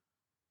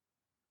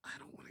 I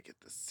don't want to get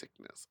the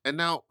sickness. And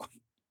now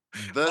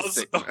the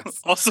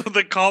sickness. Also,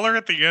 the caller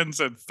at the end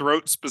said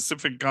throat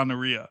specific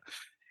gonorrhea.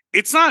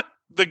 It's not,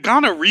 the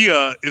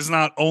gonorrhea is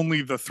not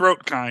only the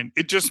throat kind,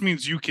 it just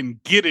means you can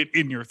get it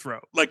in your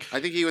throat. Like, I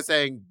think he was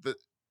saying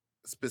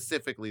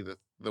specifically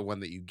the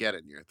one that you get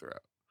in your throat.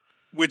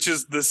 which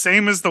is the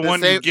same as the one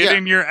you same- get yeah.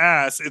 in your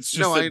ass. It's just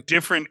No, a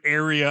different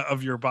area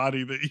of your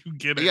body that you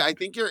get it. Yeah, I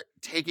think you're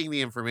taking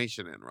the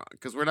information in wrong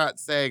because we're not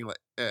saying like,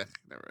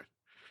 never.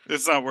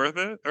 It's not worth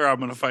it, or I'm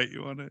gonna fight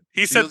you on it.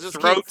 He said You'll just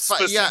keep throat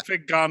yeah.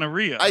 specific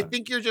gonorrhea. I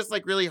think you're just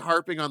like really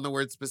harping on the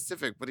word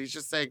specific, but he's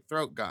just saying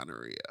throat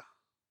gonorrhea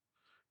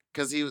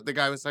because the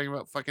guy was talking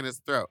about fucking his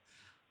throat.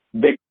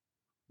 Big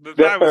The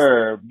guy was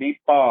Dipper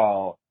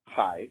Meatball.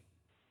 Hi.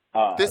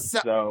 This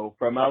So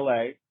from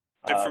LA,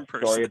 different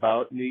person. story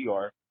about New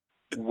York.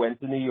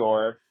 Went to New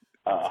York,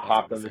 Sounds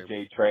hopped like on the the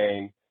J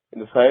train,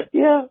 and decided,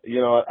 yeah,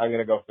 you know what, I'm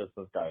gonna go fist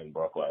this guy in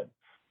Brooklyn.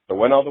 So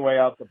went all the way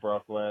out to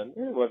Brooklyn.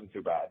 It wasn't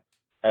too bad.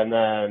 And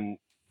then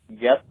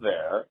get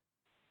there,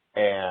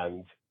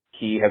 and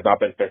he has not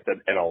been fisted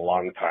in a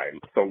long time.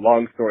 So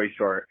long story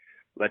short,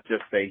 let's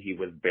just say he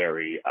was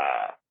very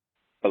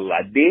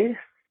bloody.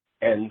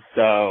 And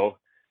so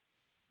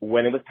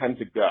when it was time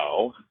to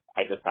go,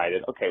 I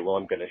decided, okay, well,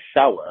 I'm going to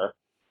shower.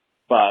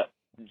 But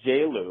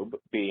J-Lube,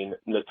 being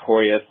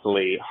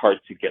notoriously hard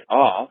to get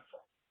off,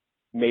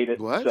 made it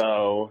What?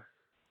 so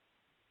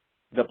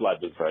the blood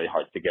was very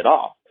hard to get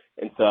off.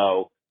 And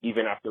so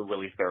even after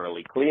really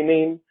thoroughly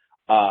cleaning,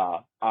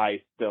 I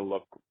still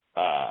look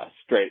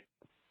straight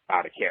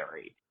out of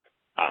carry,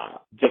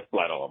 just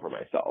blood all over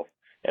myself.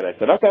 And I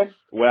said, okay,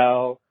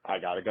 well, I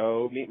got to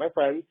go meet my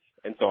friends.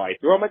 And so I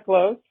threw on my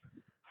clothes,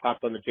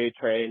 hopped on the J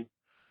train,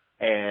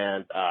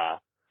 and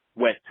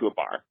went to a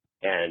bar.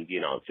 And, you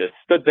know, just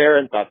stood there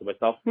and thought to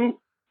myself,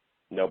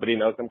 nobody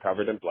knows I'm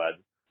covered in blood.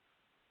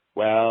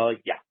 Well,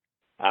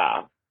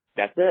 yeah,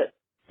 that's it.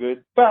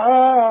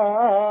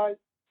 Goodbye.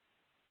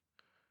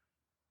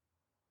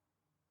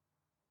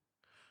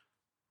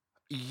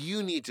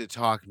 You need to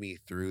talk me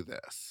through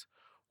this.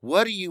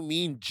 What do you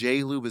mean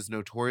J-Lube is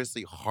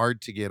notoriously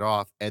hard to get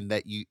off and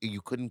that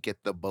you couldn't get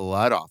the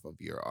blood off of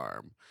your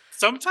arm?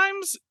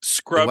 Sometimes It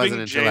scrubbing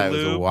wasn't until I was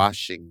J-Lube.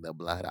 washing the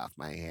blood off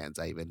my hands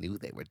I even knew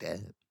they were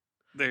dead.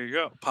 There you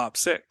go. Pop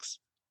 6.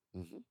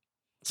 Mm-hmm.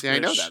 See, I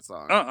know Which- that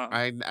song. uh-uh.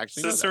 I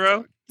actually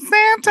Cicero. know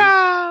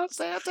that Santa.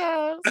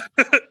 song.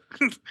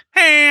 Santos.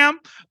 Ham.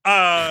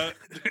 That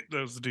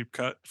was a deep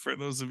cut for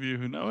those of you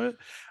who know it.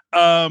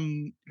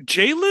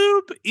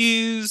 J-Lube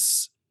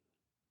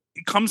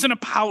it comes in a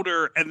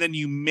powder and then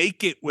you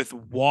make it with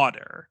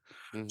water.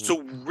 Mhm.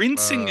 So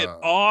rinsing it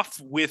off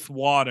with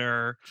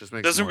water Just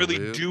makes doesn't more really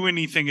lube. do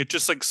anything. It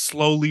just like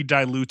slowly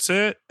dilutes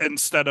it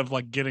instead of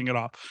like getting it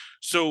off.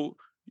 So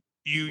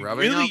you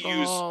Rubbing really use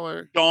alcohol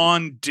or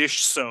Dawn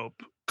dish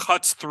soap,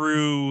 cuts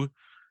through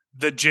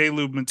the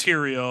J-Lube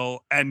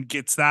material and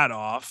gets that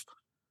off.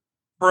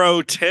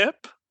 Pro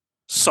tip,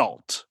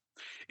 salt.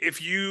 If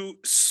you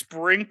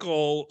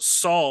sprinkle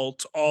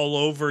salt all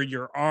over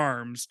your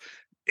arms,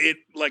 it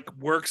like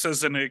works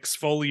as an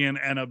exfoliant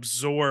and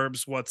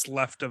absorbs what's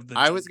left of the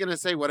I was gonna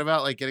say, what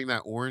about like getting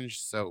that orange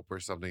soap or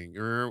something?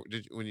 You remember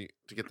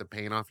to get the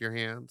paint off your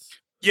hands?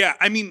 Yeah,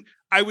 I mean,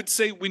 I would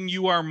say when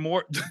you are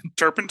more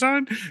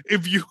turpentine,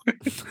 if you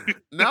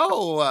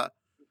No,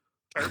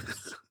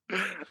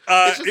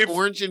 it's just if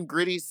orange and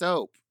gritty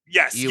soap.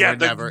 yes, You yeah, were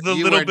the, never, the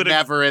you little were bit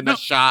never in the no,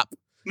 shop.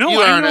 no,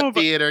 You I aren't know a about,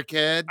 theater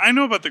kid. I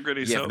know about the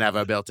gritty You've soap.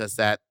 never built a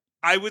set.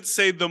 I would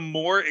say the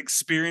more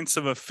experience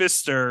of a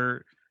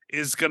fister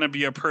is going to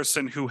be a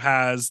person who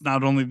has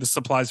not only the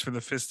supplies for the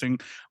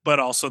fisting, but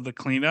also the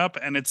cleanup.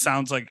 And it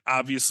sounds like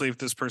obviously if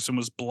this person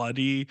was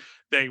bloody,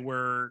 they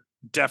were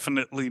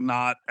definitely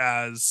not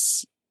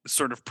as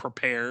sort of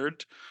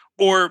prepared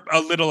or a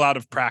little out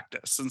of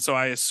practice. And so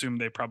I assume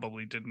they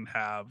probably didn't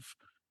have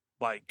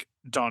like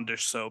Dawn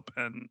dish soap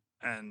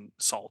and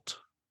salt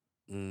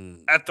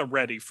Mm. at the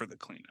ready for the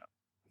cleanup.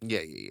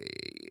 Yeah.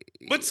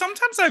 But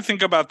sometimes I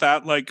think about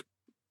that, like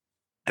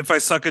if I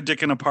suck a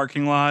dick in a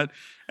parking lot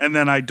and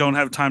then I don't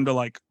have time to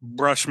like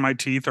brush my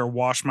teeth or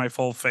wash my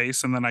full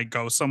face and then I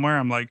go somewhere,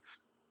 I'm like,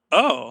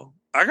 oh,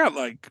 I got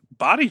like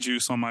body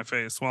juice on my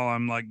face while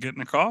I'm like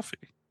getting a coffee.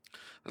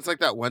 It's like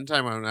that one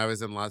time when I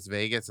was in Las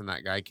Vegas and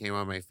that guy came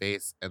on my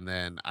face, and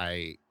then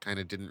I kind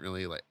of didn't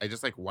really I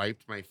just like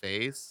wiped my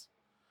face.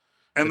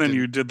 And but then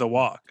you didn't- did the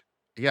walk.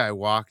 Yeah, I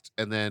walked,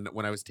 and then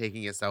when I was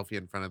taking a selfie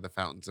in front of the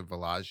fountains of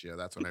Bellagio,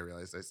 that's when I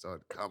realized I still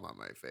had cum on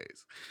my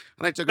face.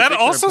 And I took a That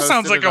picture and also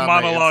sounds posted like it a on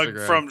my monologue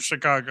Instagram. from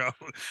Chicago.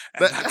 And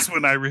But- that's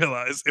when I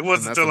realized. It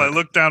wasn't that's until I when I-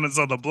 looked down and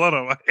saw the blood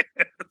on my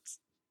hands.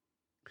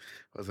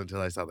 It wasn't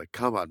until I saw the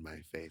cum on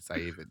my face I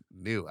even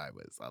knew I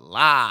was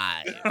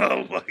alive.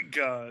 Oh my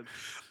God.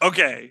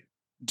 Okay.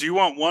 Do you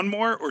want one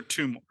more or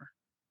two more?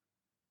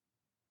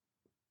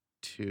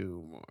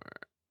 2 more.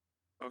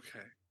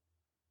 Okay.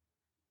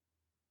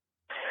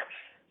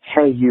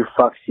 Hey, you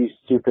fucks, you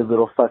stupid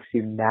little fucks,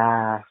 you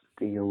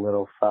nasty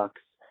little fucks.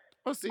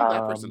 Oh, see,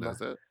 that person Um,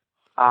 knows it.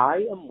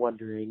 I am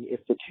wondering if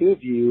the two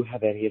of you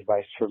have any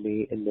advice for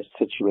me in this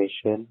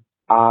situation.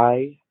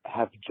 I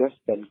have just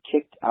been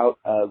kicked out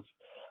of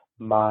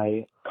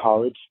my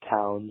college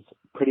town's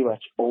pretty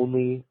much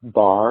only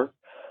bar.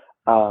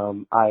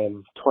 I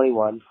am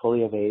 21,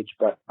 fully of age,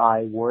 but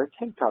I wore a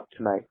tank top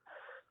tonight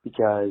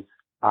because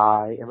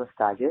I am a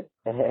faggot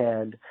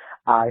and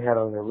I had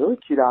on a really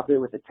cute outfit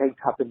with a tank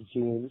top and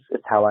jeans.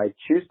 It's how I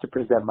choose to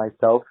present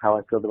myself, how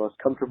I feel the most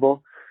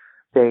comfortable.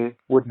 They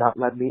would not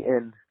let me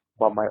in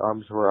while my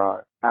arms were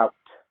out.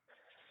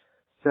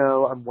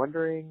 So I'm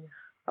wondering,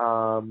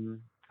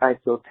 I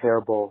feel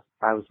terrible.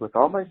 I was with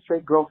all my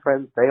straight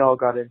girlfriends. They all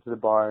got into the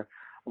bar.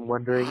 I'm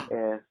wondering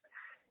if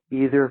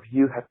either of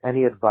you have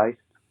any advice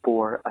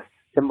for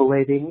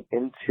assimilating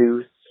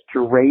into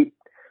straight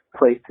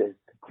places,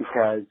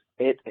 because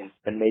it has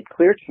been made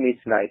clear to me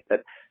tonight that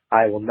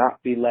I will not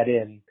be let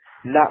in,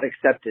 not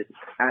accepted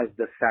as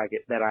the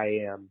faggot that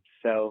I am.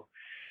 So,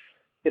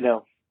 is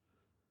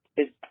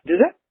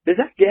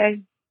that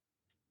gay?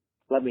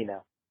 Let me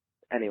know.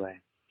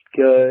 Anyway,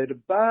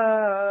 goodbye.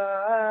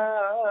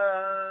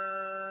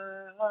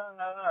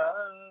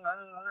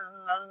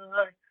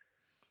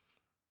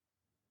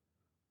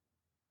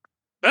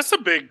 That's a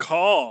big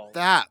call.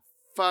 That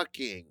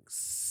fucking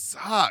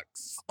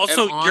sucks.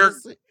 Also, And your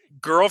honestly,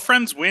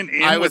 girlfriends went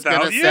in I was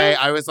without gonna you? say,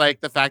 I was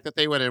like, the fact that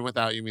they went in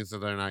without you means that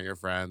they're not your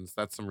friends.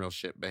 That's some real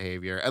shit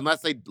behavior.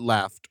 Unless they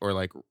left or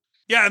like,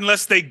 Yeah,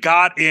 unless they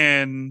got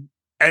in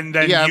and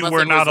then yeah, you unless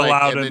were it was, not like,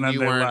 allowed and and then then you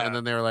they weren't, left. and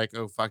then they were like,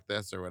 oh fuck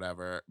this or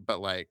whatever. But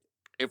like,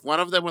 if one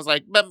of them was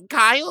like, but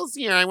Kyle's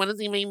here, I want to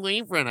see my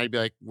boyfriend, I'd be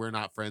like, we're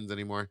not friends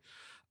anymore.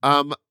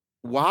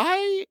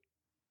 Why?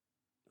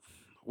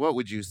 What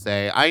would you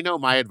say? I know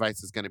my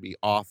advice is going to be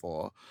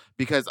awful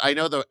because I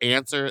know the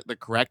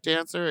correct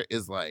answer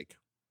is like,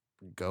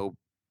 go,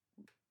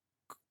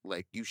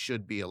 like you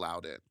should be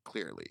allowed in,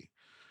 clearly.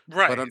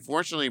 Right. But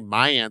unfortunately,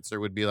 my answer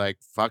would be like,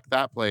 fuck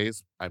that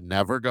place. I'm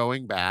never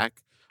going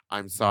back.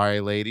 I'm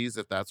sorry, ladies,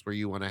 if that's where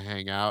you want to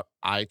hang out.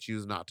 I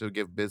choose not to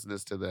give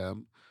business to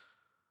them.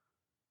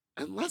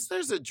 Unless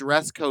there's a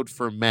dress code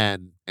for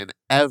men and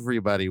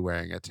everybody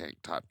wearing a tank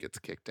top gets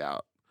kicked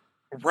out.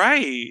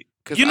 Right.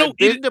 Because You know, I've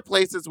been to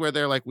places where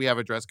they're like, we have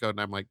a dress code, and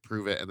I'm like,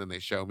 prove it, and then they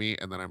show me,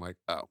 and then I'm like,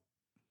 oh.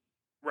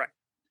 Right.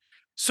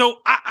 So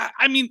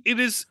I mean,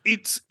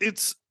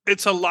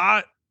 it's a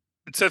lot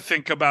to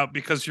think about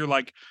because you're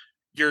like,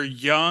 you're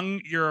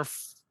young, you're a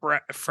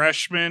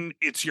freshman,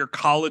 it's your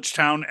college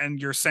town, and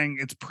you're saying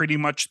it's pretty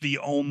much the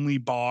only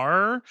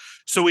bar.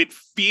 So it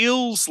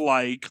feels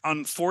like,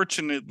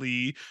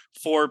 unfortunately,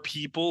 for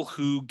people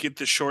who get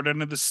the short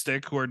end of the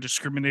stick, who are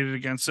discriminated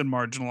against and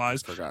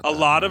marginalized, Forgot a that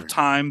lot of part.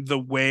 time the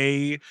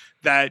way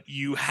that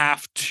you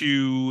have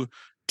to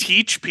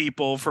teach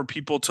people for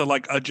people to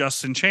like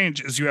adjust and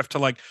change is you have to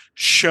like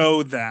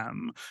show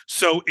them.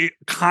 So it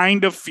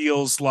kind of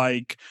feels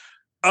like,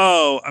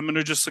 oh, I'm going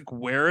to just like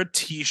wear a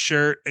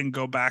t-shirt and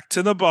go back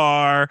to the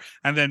bar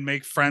and then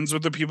make friends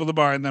with the people at the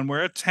bar and then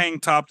wear a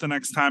tank top the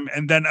next time.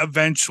 And then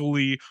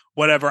eventually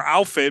whatever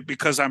outfit,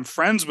 because I'm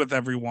friends with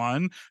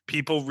everyone,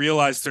 people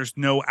realize there's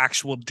no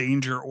actual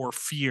danger or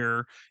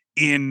fear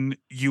in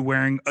you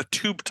wearing a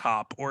tube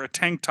top or a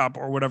tank top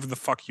or whatever the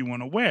fuck you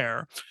want to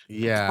wear.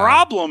 Yeah.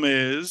 Problem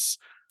is,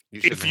 You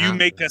if shouldn't you have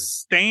make to. a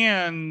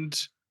stand,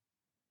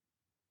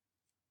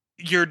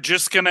 you're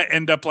just going to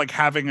end up like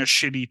having a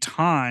shitty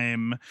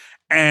time.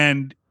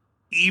 And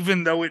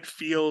even though it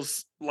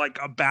feels like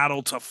a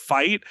battle to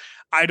fight,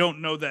 I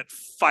don't know that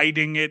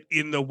fighting it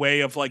in the way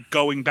of like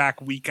going back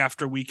week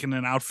after week in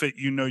an outfit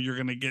you know you're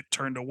going to get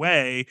turned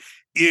away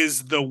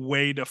is the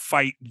way to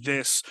fight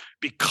this,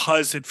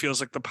 because it feels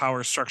like the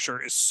power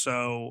structure is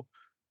so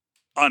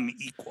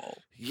unequal.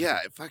 Yeah,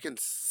 it fucking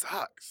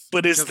sucks.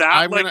 But is 'Cause that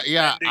I'm like gonna-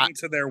 yeah, bending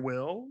to their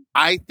will?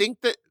 I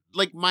think that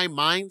like my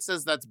mind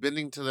says that's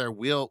bending to their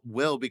will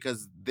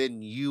because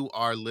then you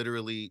are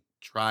literally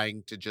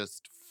trying to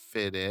just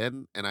fit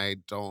in, and I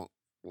don't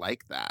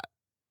like that.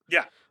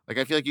 Yeah. Like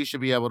I feel like you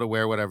should be able to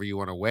wear whatever you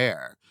want to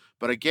wear.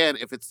 But again,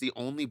 if it's the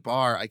only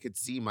bar I could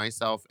see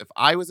myself, if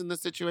I was in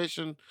this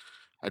situation,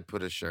 I'd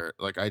put a shirt.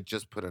 Like I'd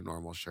just put a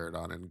normal shirt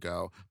on and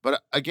go.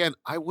 But again,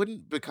 I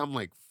wouldn't become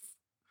like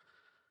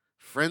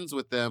friends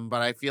with them,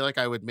 but I feel like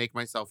I would make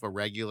myself a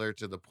regular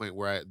to the point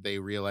where they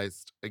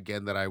realized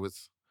again that I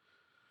was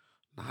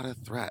not a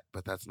threat,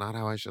 but that's not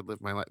how I should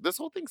live my life. This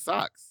whole thing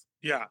sucks.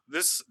 Yeah,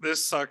 this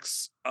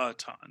sucks a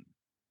ton.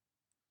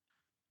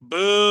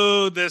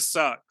 Boo, this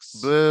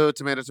sucks. Boo,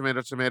 tomato,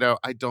 tomato, tomato.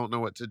 I don't know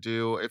what to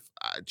do. If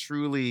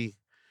truly,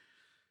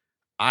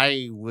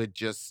 I would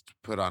just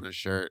put on a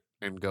shirt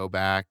and go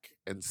back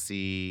and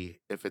see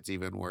if it's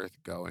even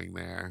worth going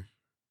there.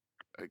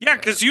 Yeah,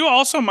 because you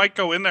also might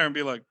go in there and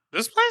be like,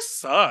 this place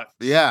sucks.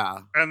 Yeah.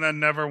 And then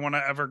never want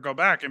to ever go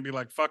back and be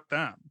like, fuck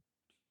them.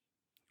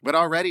 But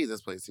already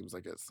this place seems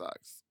like it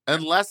sucks.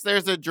 Unless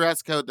there's a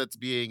dress code that's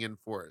being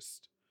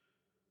enforced.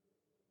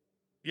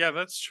 Yeah,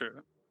 that's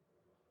true.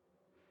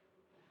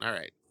 All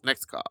right.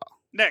 Next call.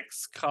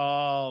 Next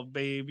call,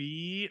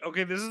 baby.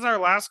 Okay, this is our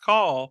last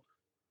call.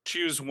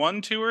 Choose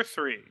 1, 2, or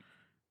 3.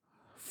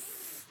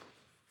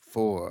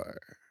 4.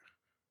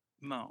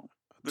 No.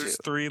 There's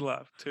 2. 3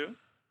 left. 2?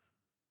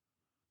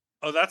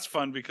 Oh, that's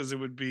fun because it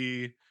would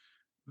be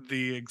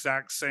the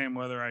exact same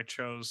whether I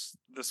chose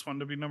this one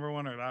to be number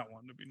 1 or that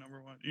one to be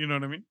number 1. You know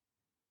what I mean?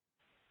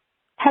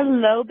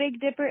 Hello, Big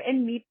Dipper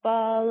and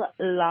Meatball.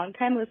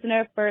 Long-time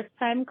listener,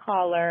 first-time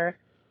caller.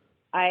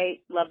 I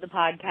love the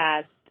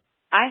podcast.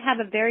 I have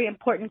a very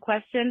important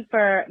question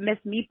for Miss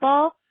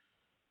Meatball.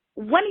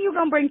 When are you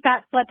going to bring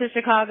Fat Slut to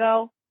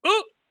Chicago?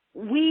 Ooh.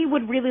 We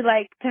would really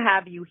like to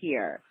have you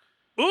here.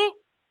 Ooh.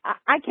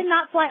 I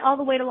cannot fly all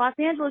the way to Los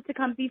Angeles to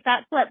come see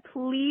Fat Slut.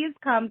 Please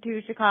come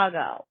to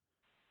Chicago.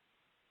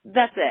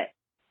 That's it.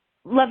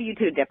 Love you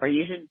too, Dipper.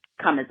 You should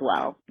come as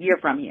well. You're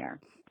from here.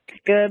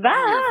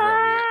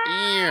 Goodbye.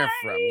 You're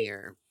from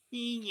here.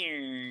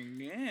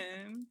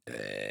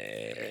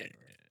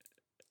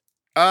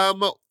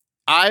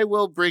 I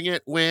will bring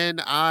it when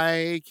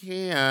I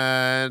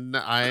can.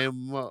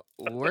 I'm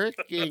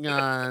working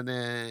on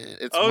it.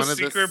 It's one of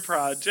secret the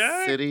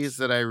project? cities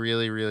that I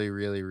really, really,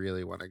 really,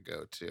 really want to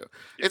go to.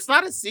 It's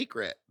not a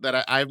secret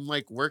that I'm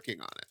like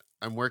working on it.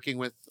 I'm working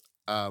with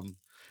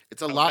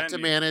it's a lot to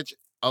venue. manage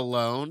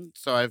alone,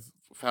 so I've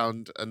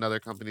found another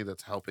company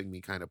that's helping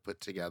me kind of put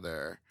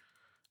together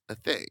a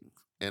thing,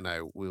 and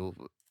I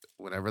will,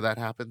 whenever that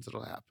happens,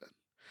 it'll happen.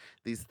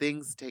 These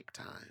things take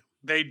time.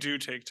 They do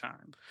take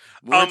time.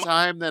 More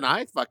time than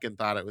I fucking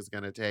thought it was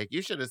going to take.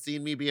 You should have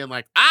seen me being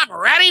like, I'm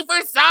ready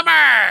for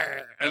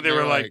summer. And they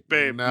were like,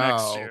 babe, no.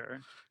 next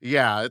year.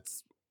 Yeah,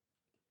 it's.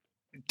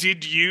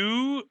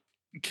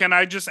 Can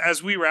I just,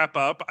 as we wrap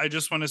up, I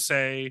just want to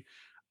say,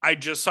 I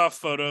just saw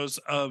photos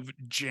of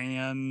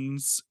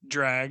Jan's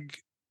drag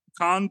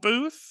con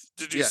booth.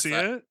 Did you see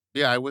it?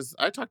 Yeah,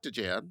 I talked to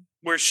Jan.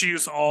 Where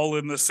she's all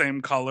in the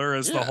same color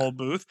as the whole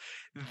booth.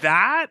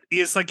 That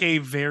is like a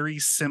very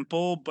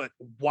simple but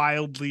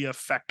wildly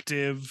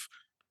effective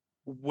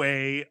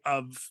way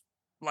of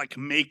like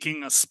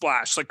making a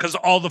splash. Like, because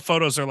all the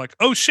photos are like,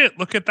 oh shit,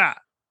 look at that.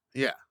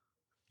 Yeah.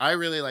 I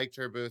really liked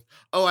her booth.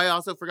 Oh, I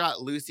also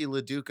forgot Lucy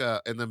LaDuca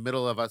in the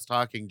middle of us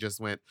talking just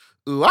went,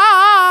 ooh,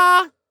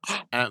 ah,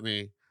 at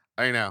me.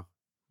 I know.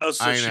 Oh,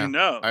 so she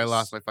knows. I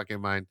lost my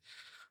fucking mind.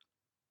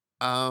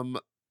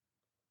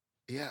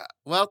 Yeah.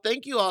 Well,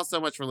 thank you all so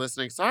much for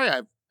listening. Sorry,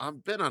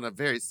 I've been on a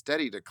very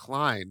steady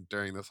decline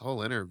during this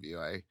whole interview.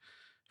 I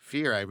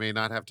fear I may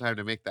not have time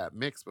to make that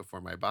mix before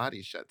my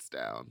body shuts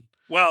down.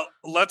 Well,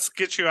 let's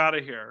get you out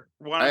of here.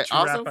 Why don't you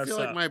I wrap also us feel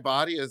up? like my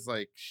body is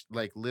like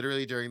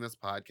literally during this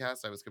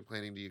podcast, I was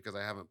complaining to you because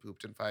I haven't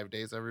pooped in 5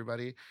 days,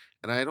 everybody.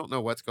 And I don't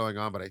know what's going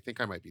on, but I think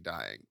I might be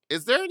dying.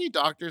 Is there any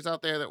doctors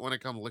out there that want to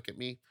come look at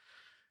me?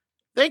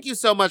 Thank you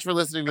so much for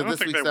listening to this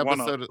week's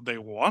episode. They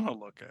want to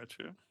look at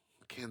you.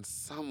 Can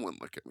someone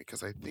look at me?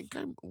 Because I think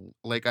I'm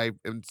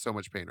in so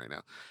much pain right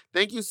now.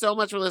 Thank you so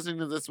much for listening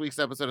to this week's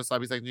episode of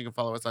Sloppy Seconds. You can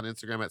follow us on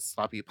Instagram at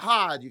Sloppy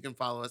Pod. You can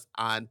follow us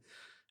on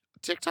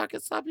TikTok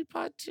at Sloppy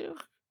Pod too.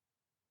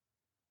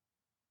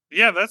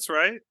 Yeah, that's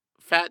right.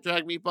 Fat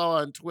Drag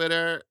Meatball on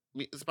Twitter.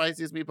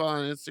 Spiciest Meatball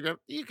on Instagram.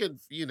 You can,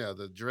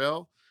 the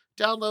drill.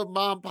 Download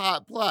Mom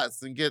Pod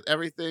Plus and get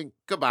everything.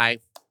 Goodbye.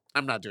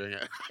 I'm not doing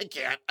it. I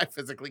can't. I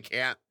physically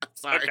can't. I'm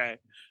sorry. Okay.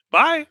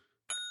 Bye.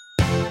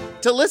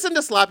 To listen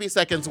to Sloppy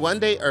Seconds one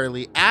day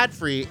early,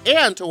 ad-free,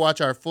 and to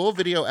watch our full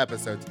video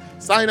episodes,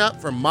 sign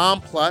up for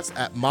Mom Plus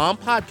at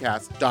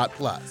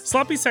mompodcast.plus.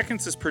 Sloppy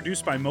Seconds is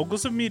produced by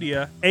Moguls of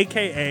Media,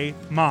 a.k.a.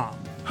 Mom.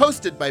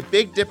 Hosted by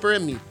Big Dipper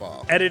and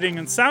Meatball. Editing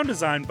and sound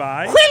design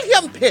by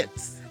William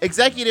Pitts.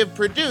 Executive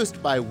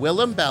produced by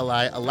Willem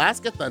Belli,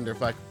 Alaska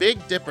Thunderfuck,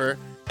 Big Dipper,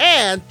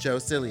 and Joe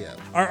Cilio.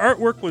 Our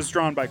artwork was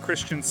drawn by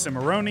Christian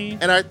Cimarroni.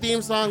 And our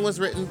theme song was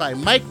written by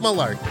Mike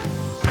Malarkey.